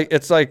out.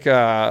 It's like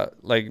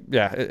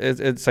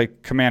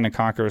Command and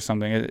Conquer or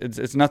something.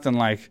 It's nothing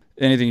like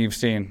anything you've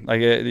seen.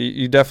 Like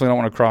you definitely don't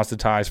want to cross the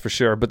Thais for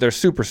sure. But they're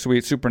super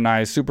sweet, super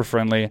nice, super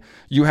friendly.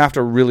 You have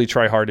to really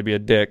try hard to be a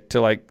dick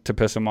to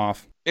piss them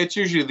off. It's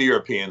usually the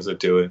Europeans that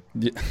do it.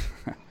 Yeah.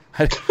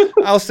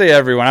 I'll say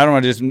everyone. I don't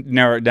want to just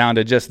narrow it down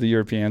to just the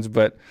Europeans,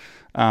 but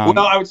well,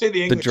 I would say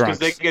the English because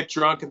they get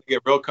drunk and they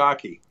get real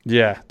cocky.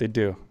 Yeah, they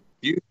do.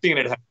 You've seen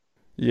it happen.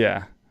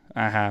 Yeah,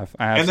 I have.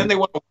 And then they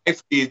want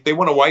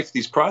to wife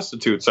these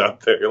prostitutes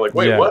out there. You're like,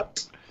 wait,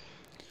 what?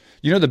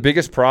 You know, the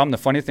biggest problem, the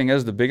funny thing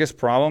is, the biggest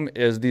problem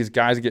is these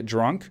guys get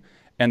drunk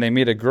and they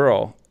meet a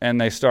girl and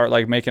they start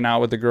like making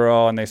out with the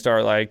girl and they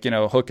start like,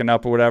 hooking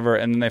up or whatever.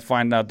 And then they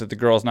find out that the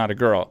girl's not a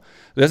girl.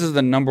 This is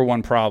the number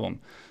one problem.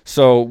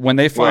 So when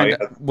they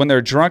when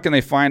they're drunk and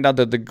they find out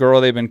that the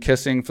girl they've been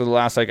kissing for the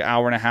last like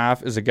hour and a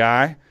half is a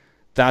guy,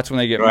 that's when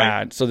they get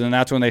mad. So then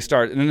that's when they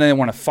start, and then they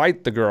want to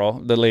fight the girl,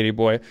 the lady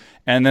boy,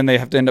 and then they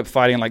have to end up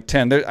fighting like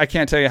 10. I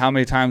can't tell you how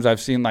many times I've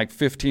seen like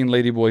 15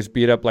 lady boys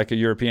beat up like a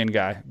European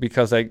guy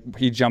because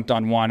he jumped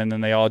on one and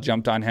then they all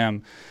jumped on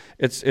him.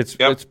 It's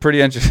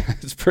pretty interesting.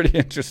 It's pretty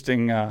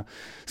interesting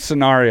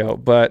scenario,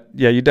 but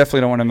yeah, you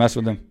definitely don't want to mess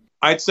with them.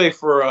 I'd say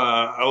for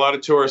a lot of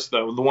tourists,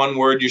 the one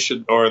word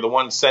the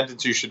one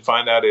sentence you should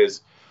find out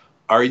is,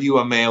 are you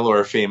a male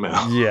or a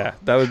female? Yeah,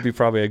 that would be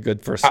probably a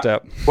good first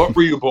step. What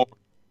were you born?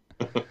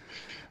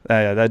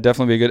 Yeah, that'd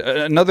definitely be good.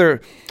 Another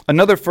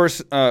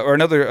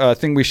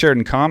thing we shared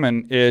in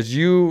common is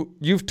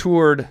you've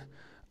toured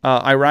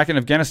Iraq and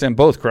Afghanistan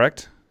both,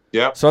 correct?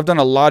 Yeah. So I've done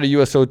a lot of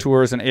USO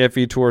tours and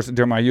AFE tours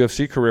during my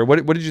UFC career.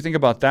 What did you think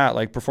about that?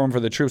 Like performing for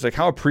the troops? Like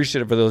how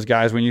appreciative are those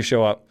guys when you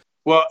show up?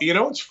 Well,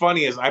 what's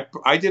funny is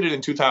I did it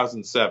in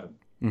 2007.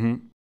 Mm-hmm.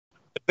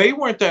 They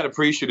weren't that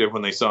appreciative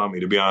when they saw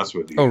me, to be honest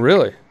with you. Oh,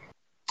 really?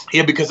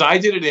 Yeah, because I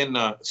did it in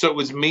so it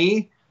was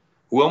me,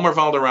 Wilmer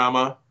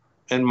Valderrama,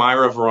 and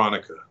Myra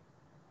Veronica.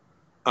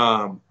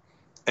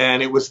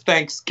 And it was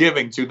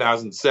Thanksgiving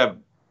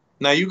 2007.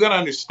 Now you got to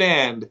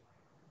understand,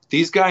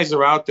 these guys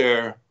are out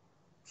there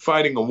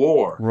fighting a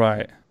war.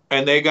 Right.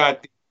 And they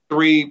got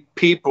 3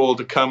 people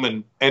to come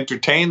and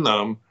entertain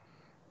them,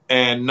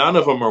 and none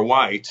of them are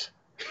white.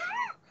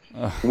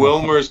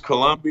 Wilmer's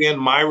Colombian,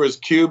 Myra's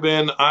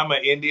Cuban. I'm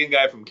an Indian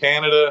guy from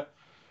Canada,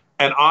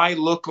 and I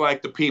look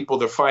like the people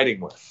they're fighting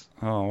with.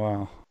 Oh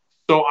wow.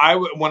 So I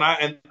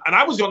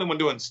was the only one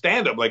doing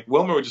stand up. Like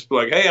Wilmer would just be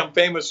like, "Hey, I'm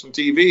famous from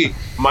TV."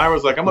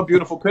 Myra's like, "I'm a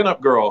beautiful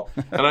pinup girl,"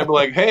 and I'd be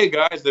like, "Hey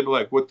guys," they'd be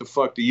like, "What the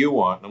fuck do you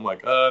want?" And I'm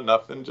like,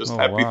 nothing. Just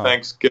happy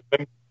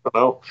Thanksgiving."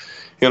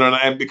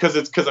 And because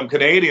I'm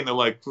Canadian, they're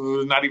like,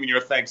 "Not even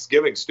your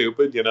Thanksgiving,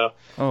 stupid." Oh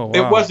wow.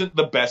 It wasn't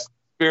the best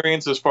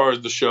experience as far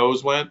as the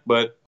shows went,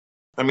 but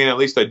I mean, at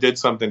least I did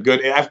something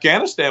good.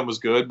 Afghanistan was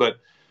good, but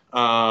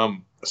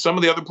some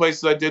of the other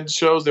places I did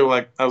shows, they were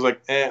like,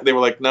 they were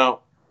like,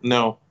 no, we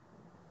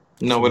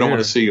don't want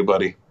to see you,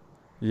 buddy.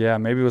 Yeah,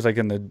 maybe it was like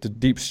in the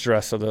deep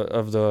stress of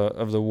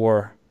the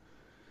war.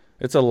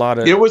 It's a lot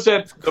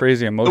of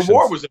crazy emotions. The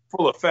war was in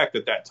full effect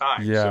at that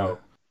time. Yeah. So,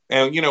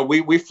 and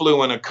we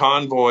flew in a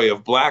convoy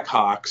of Black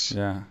Hawks.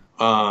 Yeah.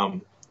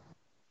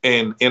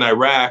 In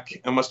Iraq,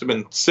 it must have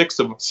been six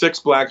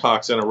Black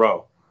Hawks in a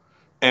row,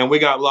 and we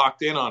got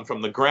locked in on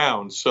from the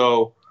ground.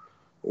 So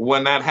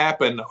when that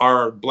happened,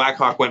 our Black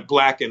Hawk went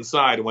black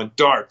inside. It went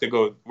dark. They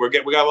go, we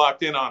got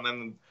locked in on,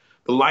 and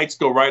the lights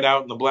go right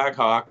out in the Black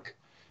Hawk,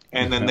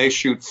 and then they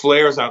shoot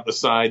flares out the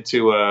side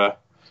to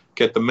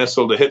get the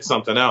missile to hit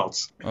something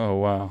else. Oh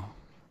wow.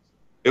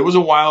 It was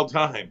a wild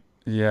time.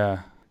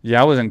 Yeah.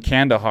 Yeah, I was in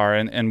Kandahar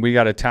and we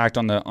got attacked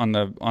on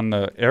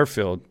the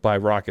airfield by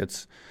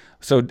rockets.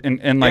 So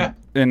in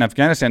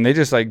Afghanistan, they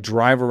just like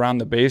drive around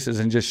the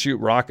bases and just shoot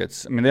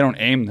rockets. I mean, they don't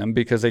aim them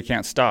because they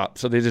can't stop.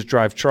 So they just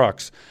drive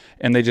trucks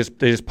and they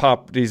just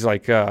pop these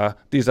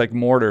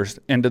mortars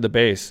into the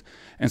base.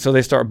 And so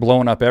they start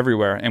blowing up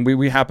everywhere. And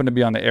we happen to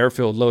be on the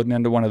airfield loading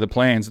into one of the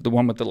planes, the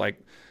one with the I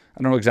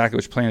don't know exactly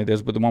which plane it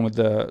is, but the one with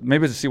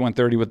maybe it's a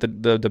C-130 with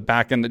the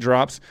back end that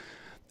drops.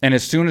 And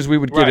as soon as we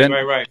would get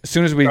as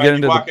soon as we get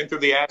into walking through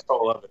the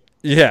asshole of it.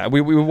 Yeah,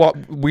 we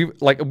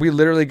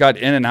literally got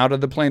in and out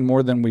of the plane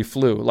more than we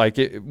flew.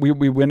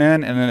 We went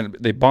in and then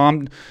they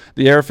bombed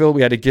the airfield.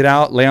 We had to get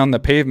out, lay on the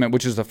pavement,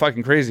 which is the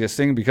fucking craziest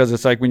thing because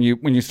it's like when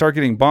you start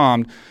getting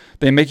bombed,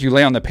 they make you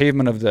lay on the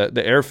pavement of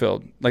the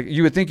airfield. Like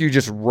you would think you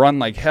just run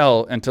like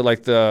hell into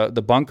like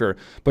the bunker,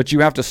 but you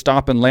have to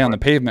stop and lay on the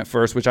pavement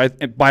first,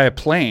 by a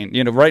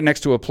plane, right next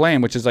to a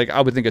plane, which is like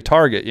I would think a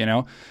target,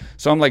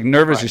 So I'm like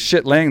nervous as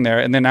shit laying there,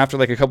 and then after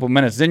like a couple of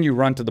minutes, then you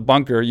run to the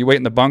bunker, you wait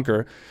in the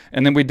bunker,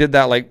 and then we did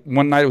that like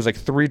one night. It was like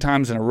 3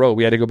 times in a row.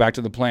 We had to go back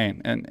to the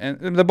plane, and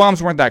the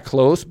bombs weren't that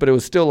close, but it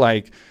was still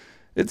like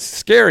it's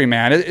scary,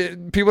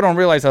 man. People don't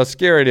realize how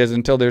scary it is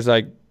until there's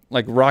like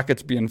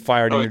rockets being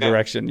fired in your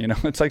direction.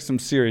 It's like some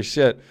serious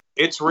shit.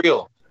 It's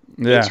real.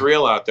 Yeah. It's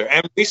real out there.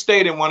 And we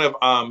stayed in one of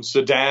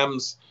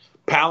Saddam's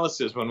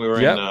palaces when we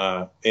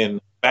were in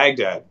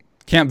Baghdad.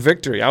 Camp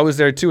Victory. I was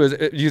there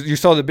too. You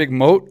saw the big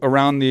moat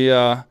around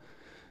the.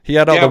 He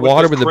had all the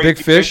water with the big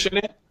fish in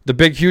it. The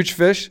big huge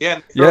fish. Yeah.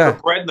 And the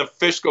bread and the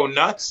fish go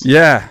nuts.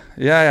 Yeah.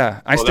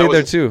 I stayed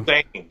there too.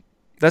 Insane.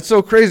 That's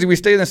so crazy. We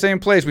stayed in the same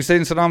place. We stayed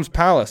in Saddam's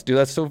palace, dude.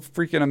 That's so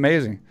freaking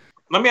amazing.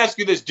 Let me ask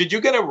you this. Did you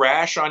get a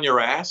rash on your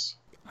ass?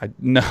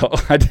 No,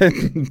 I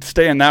didn't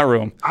stay in that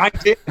room. I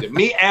did.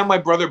 Me and my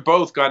brother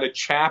both got a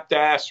chapped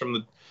ass from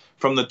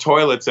the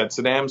toilets at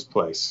Saddam's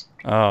place.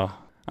 Oh,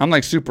 I'm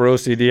like super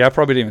OCD. I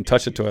probably didn't even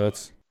touch the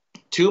toilets.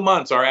 2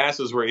 months, our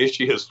asses were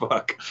itchy as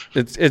fuck.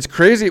 It's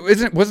crazy.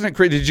 Wasn't it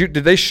crazy?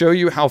 Did they show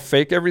you how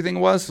fake everything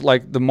was?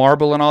 Like the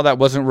marble and all that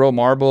wasn't real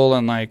marble,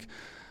 and like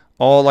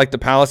all like the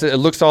palace. It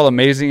looks all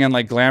amazing and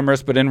like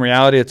glamorous, but in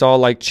reality, it's all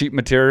like cheap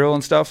material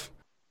and stuff.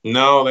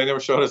 No, they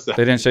never showed us that.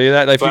 They didn't show you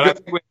that? But I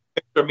think we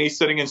picture me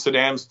sitting in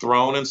Saddam's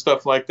throne and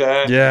stuff like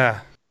that. Yeah.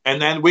 And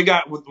then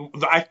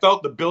I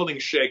felt the building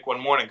shake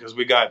one morning because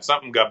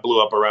something got blew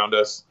up around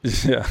us.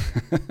 Yeah.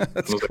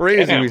 That's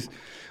crazy.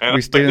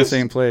 We stayed in the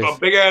same place. A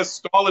big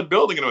ass solid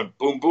building and it went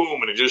boom,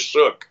 boom, and it just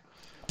shook.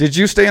 Did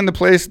you stay in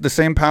the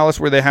same palace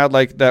where they had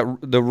like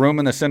the room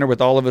in the center with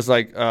all of his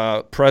like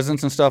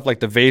presents and stuff, like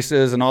the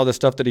vases and all the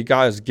stuff that he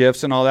got as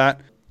gifts and all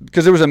that?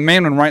 Because there was a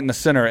main one right in the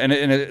center, and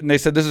they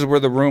said this is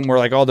where the room where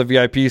like all the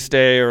VIPs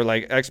stay, or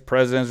like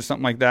ex-presidents or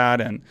something like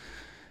that. And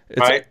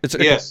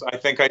yes, I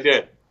think I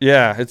did.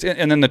 Yeah,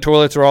 and then the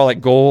toilets are all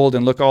like gold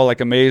and look all like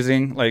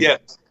amazing. Like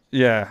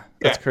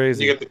that's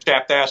crazy. You get the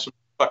chapped ass from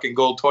fucking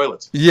gold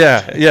toilets.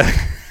 Yeah.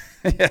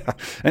 Yeah,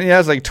 and he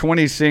has like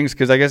 20 sinks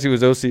because I guess he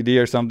was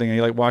OCD or something, and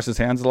he like washed his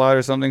hands a lot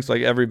or something. So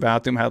like every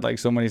bathroom had like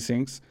so many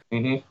sinks.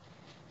 Mm-hmm.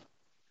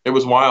 It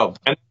was wild,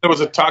 and there was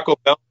a Taco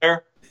Bell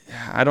there.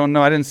 I don't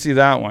know. I didn't see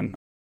that one.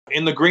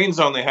 In the green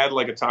zone, they had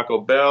like a Taco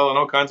Bell and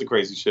all kinds of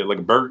crazy shit, like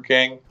a Burger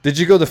King. Did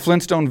you go to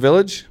Flintstone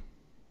Village?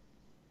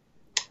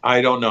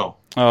 I don't know.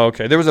 Oh,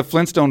 okay. There was a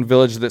Flintstone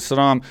Village that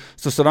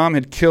Saddam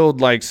had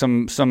killed like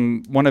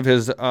one of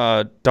his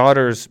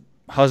daughter's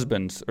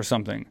husbands or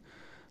something.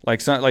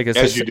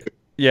 As you do.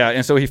 Yeah,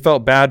 and so he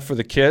felt bad for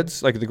the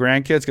kids, like the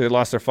grandkids, because they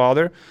lost their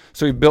father.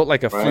 So he built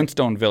like a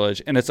Flintstone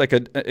village, and it's like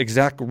an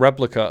exact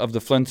replica of the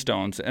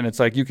Flintstones. And it's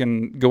like you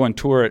can go and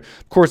tour it.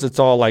 Of course, it's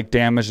all like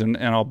damaged and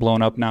all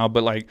blown up now,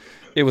 but like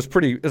it was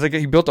pretty. It's like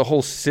he built a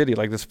whole city,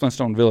 like this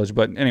Flintstone village.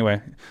 But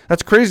anyway,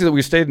 that's crazy that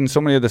we stayed in so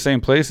many of the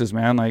same places,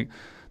 man. Like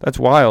that's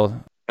wild.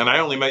 And I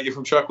only met you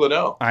from Chuck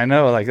Liddell. I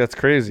know, like that's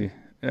crazy.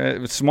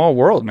 Small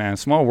world, man.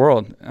 Small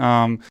world.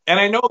 And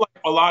I know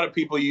like a lot of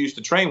people you used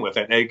to train with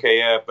at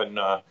AKF and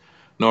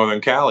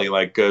Northern Cali,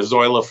 like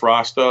Zoila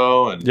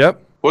Frosto. And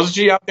yep. Wasn't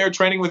she out there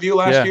training with you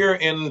last year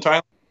in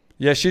Thailand?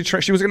 Yeah, she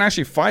was going to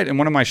actually fight in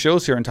one of my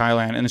shows here in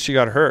Thailand, and then she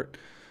got hurt.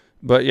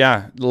 But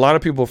yeah, a lot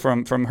of people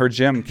from her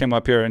gym came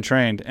up here and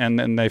trained, and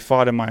then they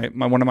fought in my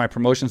one of my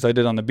promotions I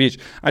did on the beach.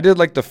 I did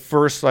like the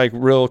first like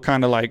real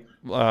kind of like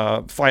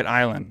fight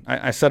island.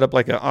 I set up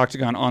like an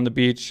octagon on the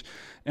beach,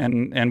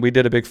 and we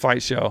did a big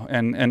fight show,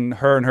 and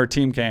her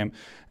team came,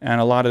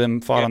 and a lot of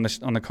them fought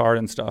on the card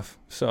and stuff.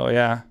 So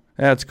yeah,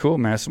 it's cool,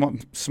 man.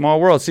 Small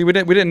world. See, we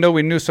didn't know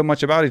we knew so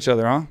much about each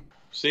other, huh?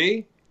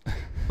 See,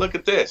 look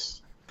at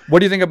this. What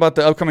do you think about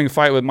the upcoming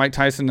fight with Mike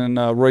Tyson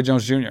and Roy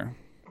Jones Jr.?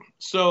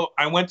 So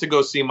I went to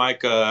go see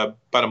Mike about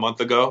a month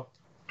ago,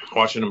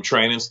 watching him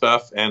train and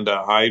stuff. And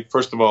I,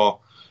 first of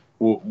all,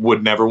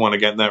 would never want to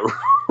get in that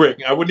ring.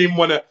 I wouldn't even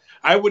want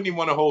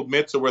to hold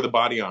mitts or wear the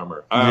body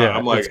armor.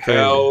 I'm like,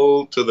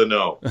 hell to the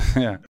no.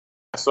 Yeah.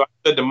 So I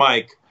said to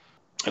Mike,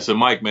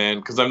 Mike, man,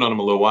 because I've known him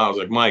a little while. I was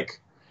like, Mike,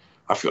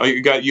 I feel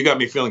you got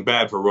me feeling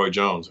bad for Roy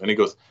Jones. And he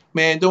goes,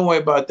 man, don't worry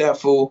about that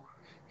fool.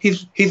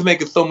 He's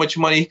making so much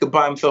money he could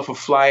buy himself a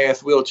fly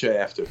ass wheelchair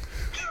after.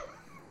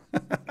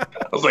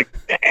 I was like,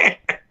 damn.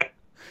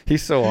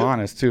 He's so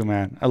honest too,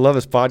 man. I love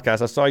his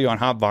podcast. I saw you on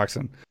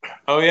Hotboxing.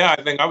 Oh yeah,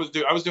 I think I was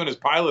doing his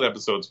pilot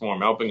episodes for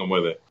him, helping him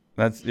with it.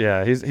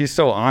 He's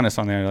so honest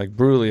on there, like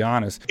brutally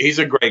honest. He's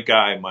a great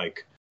guy,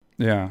 Mike.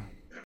 Yeah.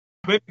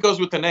 Maybe it goes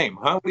with the name,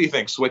 huh? What do you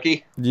think,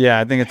 Swicky? Yeah,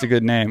 I think it's a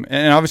good name.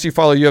 And obviously you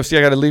follow UFC.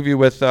 I got to leave you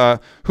with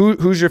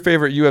who's your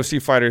favorite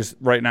UFC fighters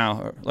right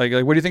now? Like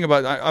what do you think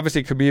about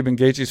obviously Khabib and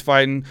Gaethje's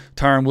fighting,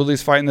 Tyron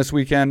Woodley's fighting this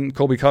weekend,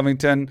 Colby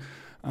Covington.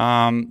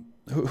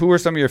 Who are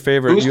some of your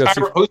favorite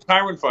UFC? Who's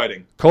Tyron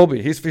fighting?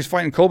 Colby. He's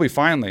fighting Colby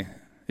finally.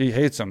 He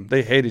hates him.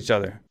 They hate each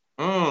other.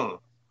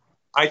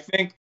 I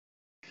think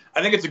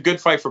it's a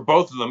good fight for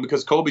both of them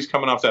because Colby's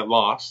coming off that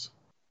loss,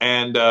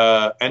 and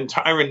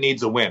Tyron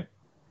needs a win.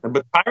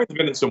 But Tyron's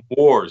been in some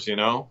wars, you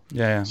know?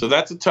 Yeah. So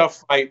that's a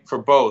tough fight for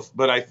both.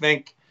 But I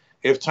think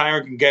if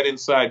Tyron can get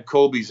inside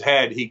Colby's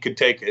head, he could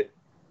take it.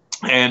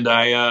 And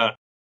I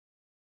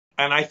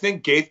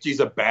think Gaethje's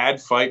a bad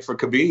fight for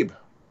Khabib.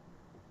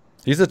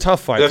 He's a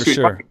tough fight for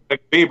sure.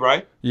 Khabib,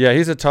 right? Yeah,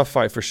 he's a tough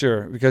fight for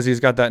sure because he's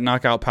got that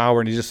knockout power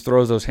and he just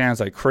throws those hands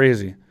like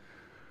crazy.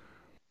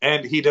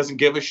 And he doesn't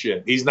give a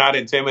shit. He's not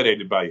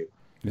intimidated by you.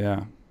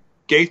 Yeah.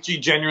 Gaethje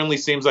genuinely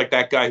seems like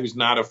that guy who's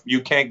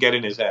you can't get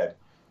in his head.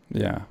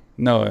 Yeah.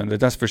 No,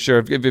 that's for sure.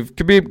 If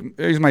Khabib,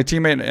 he's my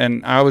teammate,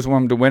 and I always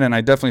want him to win, and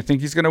I definitely think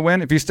he's going to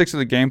win. If he sticks to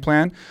the game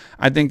plan,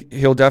 I think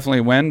he'll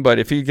definitely win. But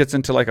if he gets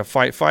into like a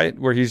fight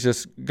where he's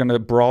just going to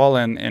brawl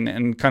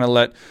and kind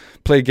of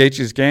play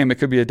Gaethje's game, it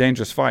could be a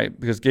dangerous fight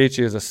because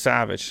Gaethje is a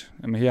savage.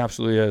 I mean, he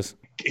absolutely is.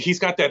 He's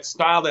got that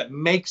style that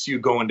makes you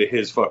go into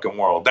his fucking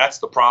world. That's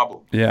the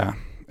problem. Yeah,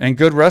 and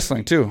good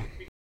wrestling too.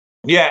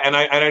 Yeah, and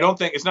I don't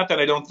think it's not that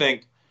I don't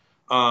think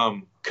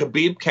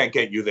Khabib can't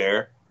get you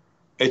there.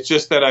 It's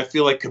just that I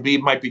feel like Khabib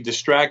might be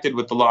distracted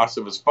with the loss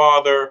of his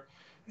father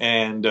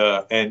and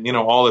you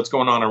know all that's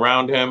going on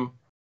around him.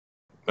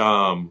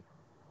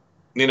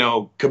 You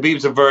know,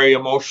 Khabib's a very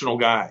emotional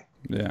guy.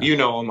 Yeah. You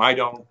know him, I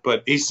don't,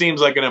 but he seems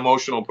like an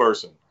emotional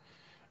person.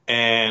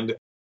 And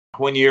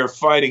when you're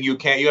fighting, you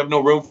have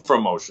no room for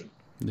emotion.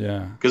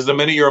 Yeah. Because the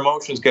minute your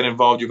emotions get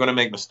involved, you're going to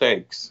make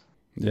mistakes.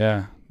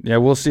 Yeah. Yeah,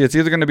 we'll see. It's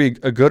either going to be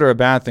a good or a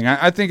bad thing.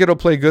 I think it'll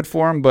play good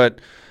for him, but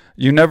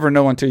you never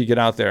know until you get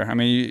out there. I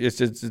mean,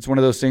 it's one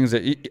of those things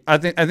that I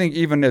think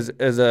even as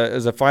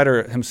a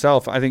fighter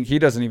himself, I think he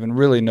doesn't even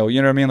really know.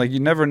 You know what I mean? Like you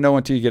never know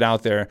until you get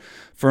out there.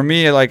 For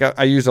me, like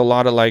I use a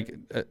lot of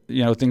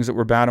things that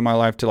were bad in my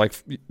life to like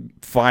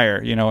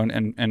fire, you know,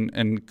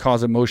 and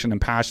cause emotion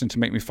and passion to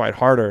make me fight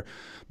harder.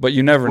 But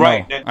you never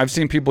know. I've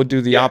seen people do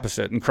the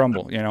opposite and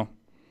crumble. You know.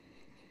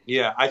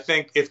 Yeah, I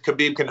think if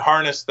Khabib can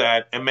harness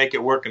that and make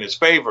it work in his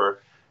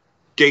favor,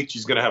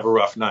 Gaethje's going to have a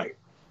rough night.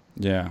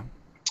 Yeah.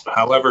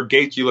 However,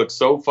 Gaethje looked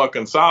so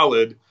fucking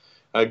solid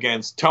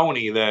against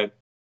Tony that,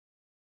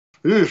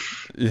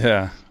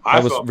 yeah,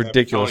 that was a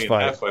ridiculous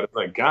fight. I was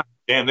like, God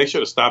damn, they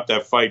should have stopped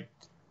that fight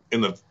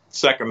in the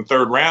second and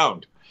third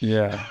round.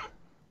 Yeah,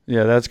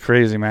 that's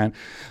crazy, man.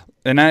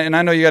 And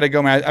I know you got to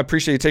go, man. I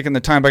appreciate you taking the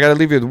time, but I got to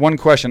leave you with one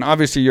question.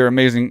 Obviously, you're an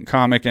amazing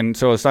comic, and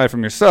so aside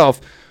from yourself,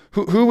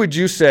 who would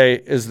you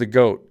say is the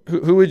GOAT?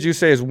 Who would you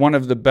say is one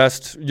of the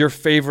best, your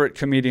favorite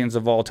comedians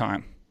of all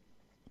time?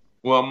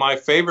 Well, my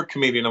favorite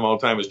comedian of all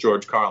time is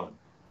George Carlin.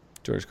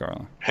 George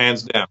Carlin.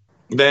 Hands down.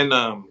 Then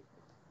Don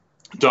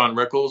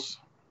Rickles,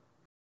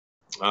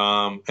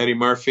 Eddie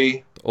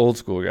Murphy. Old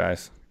school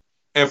guys.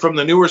 And from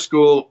the newer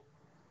school,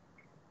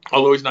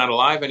 although he's not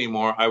alive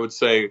anymore, I would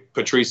say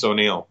Patrice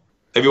O'Neal.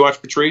 Have you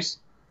watched Patrice?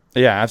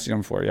 Yeah, I've seen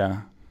him before.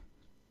 Yeah.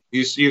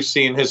 You've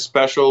seen his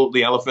special,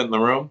 The Elephant in the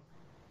Room?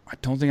 I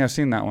don't think I've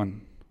seen that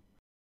one.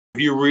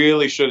 You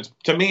really should.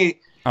 To me,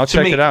 I'll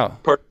check it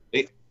out.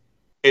 Personally,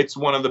 it's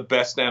one of the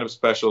best stand-up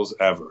specials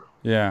ever.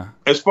 Yeah.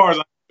 As far as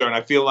I'm concerned,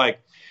 I feel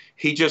like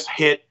he just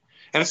hit,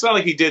 and it's not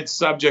like he did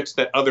subjects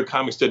that other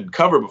comics didn't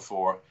cover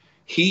before.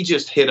 He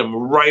just hit him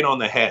right on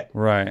the head.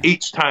 Right.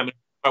 Each time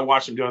I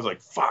watched him do it, I was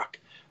like, fuck,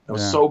 that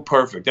was so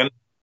perfect. And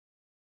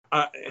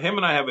him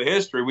and I have a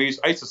history.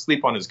 I used to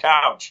sleep on his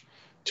couch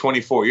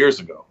 24 years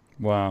ago.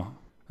 Wow.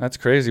 That's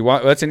crazy.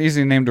 Wow, that's an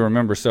easy name to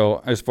remember.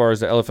 So as far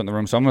as The Elephant in the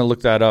Room, so I'm going to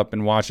look that up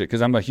and watch it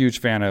because I'm a huge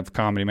fan of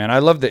comedy, man. I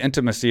love the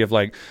intimacy of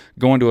like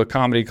going to a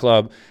comedy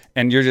club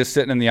and you're just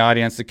sitting in the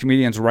audience, the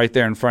comedian's right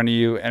there in front of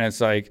you, and it's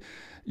like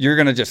you're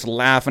going to just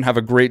laugh and have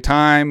a great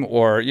time,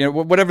 or you know,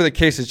 whatever the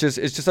case. It's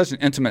just such an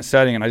intimate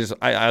setting, and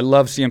I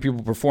love seeing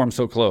people perform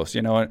so close,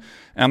 you know. And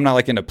I'm not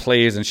like into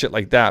plays and shit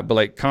like that, but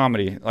like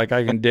comedy, like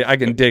I can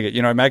dig it,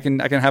 you know. I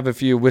mean, I can have a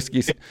few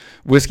whiskey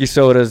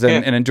sodas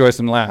and enjoy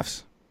some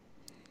laughs.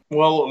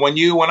 Well,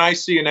 when I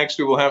see you next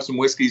year, we'll have some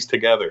whiskeys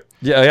together.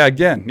 Yeah,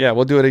 again. Yeah,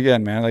 we'll do it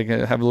again, man. Like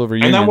have a little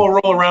reunion. And then we'll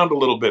roll around a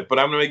little bit, but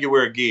I'm going to make you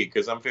wear a gi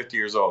because I'm 50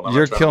 years old.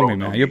 You're killing me,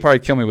 man. You'll probably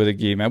kill me with a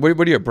gi, man. What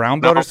are you, a brown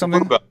belt or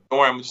something? Don't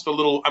worry,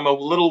 I'm a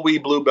little wee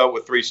blue belt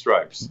with 3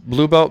 stripes.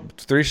 Blue belt,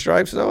 3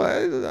 stripes?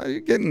 Oh, you're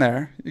getting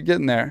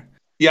there.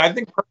 Yeah, I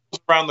think purple's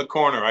around the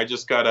corner. I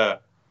just got to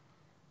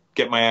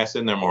get my ass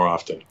in there more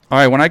often. All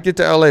right, when I get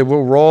to LA,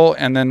 we'll roll,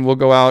 and then we'll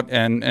go out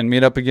and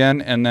meet up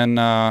again, and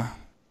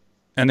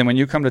then when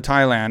you come to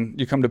Thailand,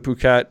 you come to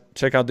Phuket,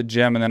 check out the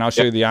gym, and then I'll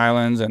show you the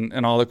islands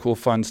and all the cool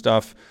fun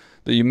stuff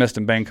that you missed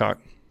in Bangkok.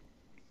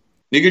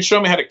 You could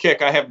show me how to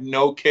kick. I have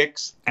no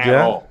kicks at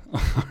all.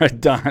 All right,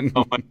 done.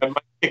 Oh my God,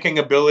 my kicking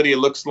ability, it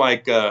looks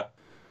like have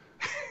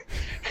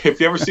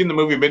you ever seen the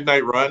movie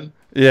Midnight Run?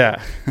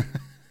 Yeah.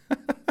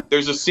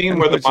 There's a scene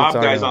where the mob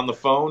guy's on the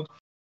phone,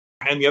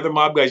 and the other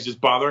mob guy's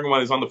just bothering him when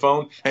he's on the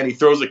phone, and he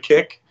throws a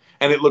kick.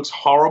 And it looks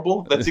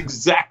horrible. That's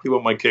exactly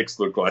what my kicks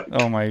look like.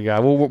 Oh, my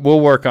God.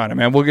 We'll work on it,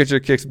 man. We'll get your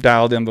kicks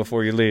dialed in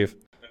before you leave.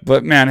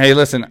 But, man, hey,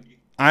 listen,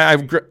 I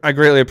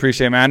greatly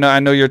appreciate it, man. I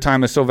know your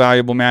time is so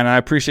valuable, man, and I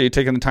appreciate you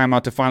taking the time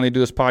out to finally do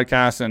this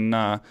podcast. And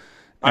I've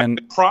been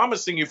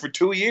promising you for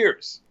 2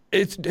 years.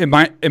 Am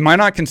I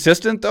not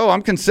consistent, though?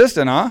 I'm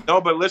consistent, huh?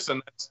 No, but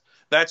listen,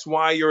 that's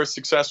why you're a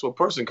successful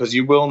person, because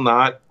you will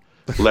not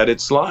let it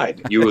slide.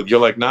 You're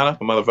like, nah,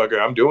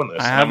 motherfucker, I'm doing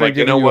this. I'm like,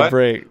 you know what? A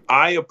break.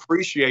 I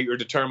appreciate your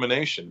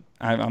determination.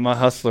 I'm a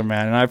hustler,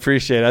 man, and I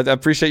appreciate it. I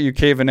appreciate you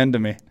caving into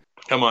me.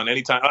 Come on,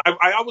 anytime.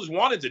 I always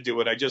wanted to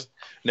do it. I just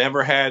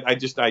never had. I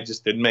just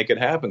didn't make it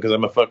happen because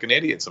I'm a fucking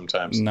idiot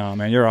sometimes. No,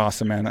 man, you're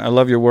awesome, man. I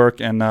love your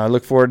work, and I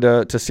look forward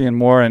to seeing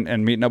more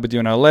and meeting up with you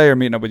in LA or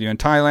meeting up with you in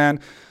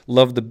Thailand.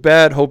 Love the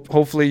bed.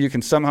 Hopefully you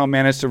can somehow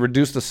manage to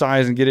reduce the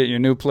size and get it in your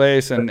new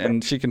place,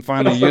 and she can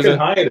finally use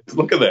it.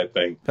 Look at that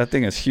thing. That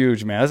thing is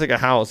huge, man. That's like a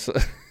house.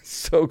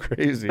 So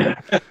crazy.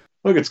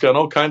 Look, it's got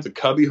all kinds of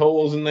cubby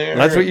holes in there.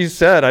 That's what you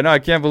said. I know. I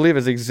can't believe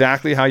it's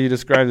exactly how you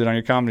described it on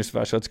your comedy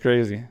special. It's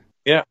crazy.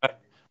 Yeah.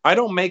 I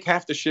don't make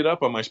half the shit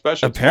up on my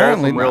special.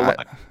 Apparently not. Real life.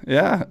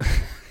 Yeah.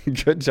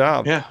 Good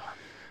job. Yeah.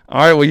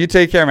 All right. Well, you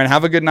take care, man.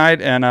 Have a good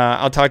night, and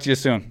I'll talk to you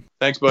soon.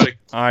 Thanks, buddy.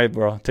 All right,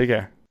 bro. Take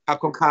care.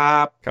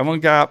 Come on,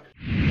 Cap.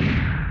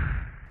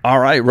 All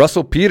right.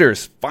 Russell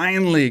Peters.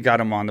 Finally got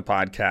him on the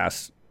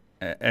podcast.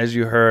 As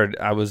you heard,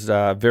 I was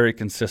very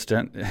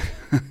consistent.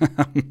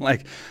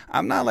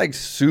 I'm not like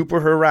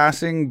super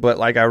harassing, but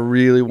like I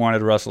really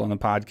wanted Russell on the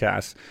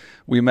podcast.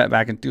 We met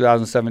back in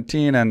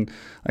 2017, and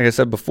like I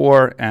said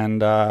before,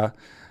 and I'm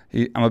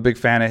a big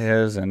fan of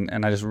his,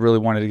 and I just really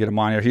wanted to get him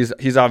on here.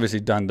 He's obviously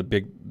done the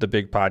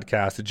big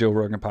podcast, the Joe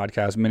Rogan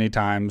podcast, many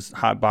times,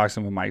 hot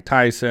boxing with Mike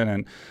Tyson,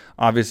 and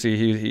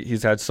obviously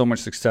he's had so much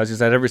success. He's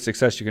had every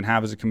success you can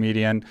have as a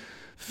comedian.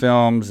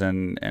 Films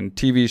and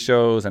TV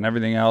shows and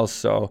everything else.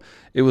 So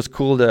it was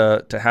cool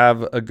to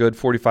have a good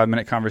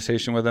 45-minute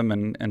conversation with him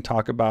and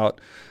talk about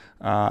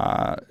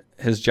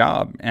his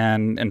job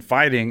and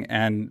fighting.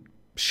 And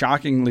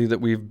shockingly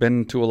that we've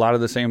been to a lot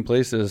of the same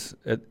places,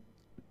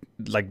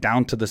 like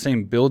down to the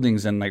same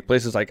buildings in like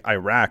places like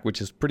Iraq,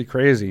 which is pretty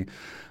crazy.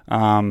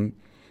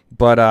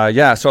 But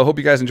yeah, so I hope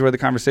you guys enjoyed the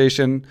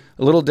conversation.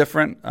 A little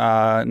different,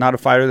 not a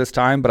fighter this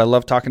time, but I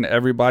love talking to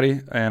everybody,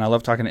 and I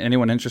love talking to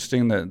anyone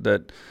interesting that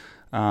that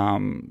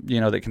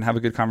can have a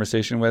good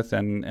conversation with,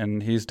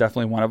 and he's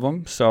definitely one of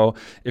them. So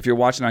if you're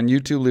watching on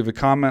YouTube, leave a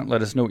comment.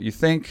 Let us know what you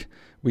think.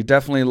 We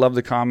definitely love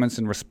the comments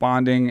and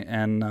responding,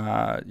 and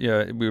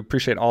we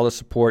appreciate all the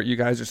support. You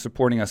guys are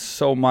supporting us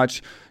so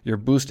much. You're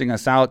boosting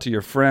us out to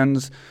your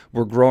friends.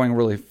 We're growing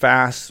really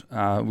fast.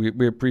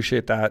 We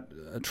appreciate that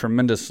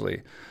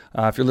tremendously.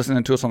 If you're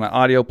listening to us on the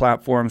audio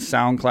platform,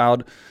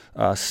 SoundCloud,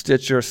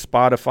 Stitcher,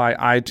 Spotify,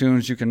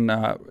 iTunes,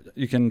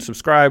 you can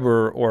subscribe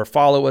or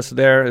follow us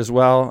there as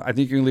well. I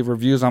think you can leave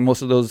reviews on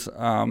most of those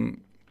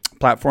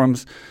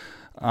platforms.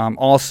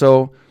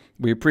 Also,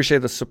 we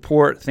appreciate the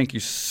support. Thank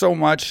you so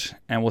much,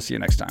 and we'll see you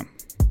next time.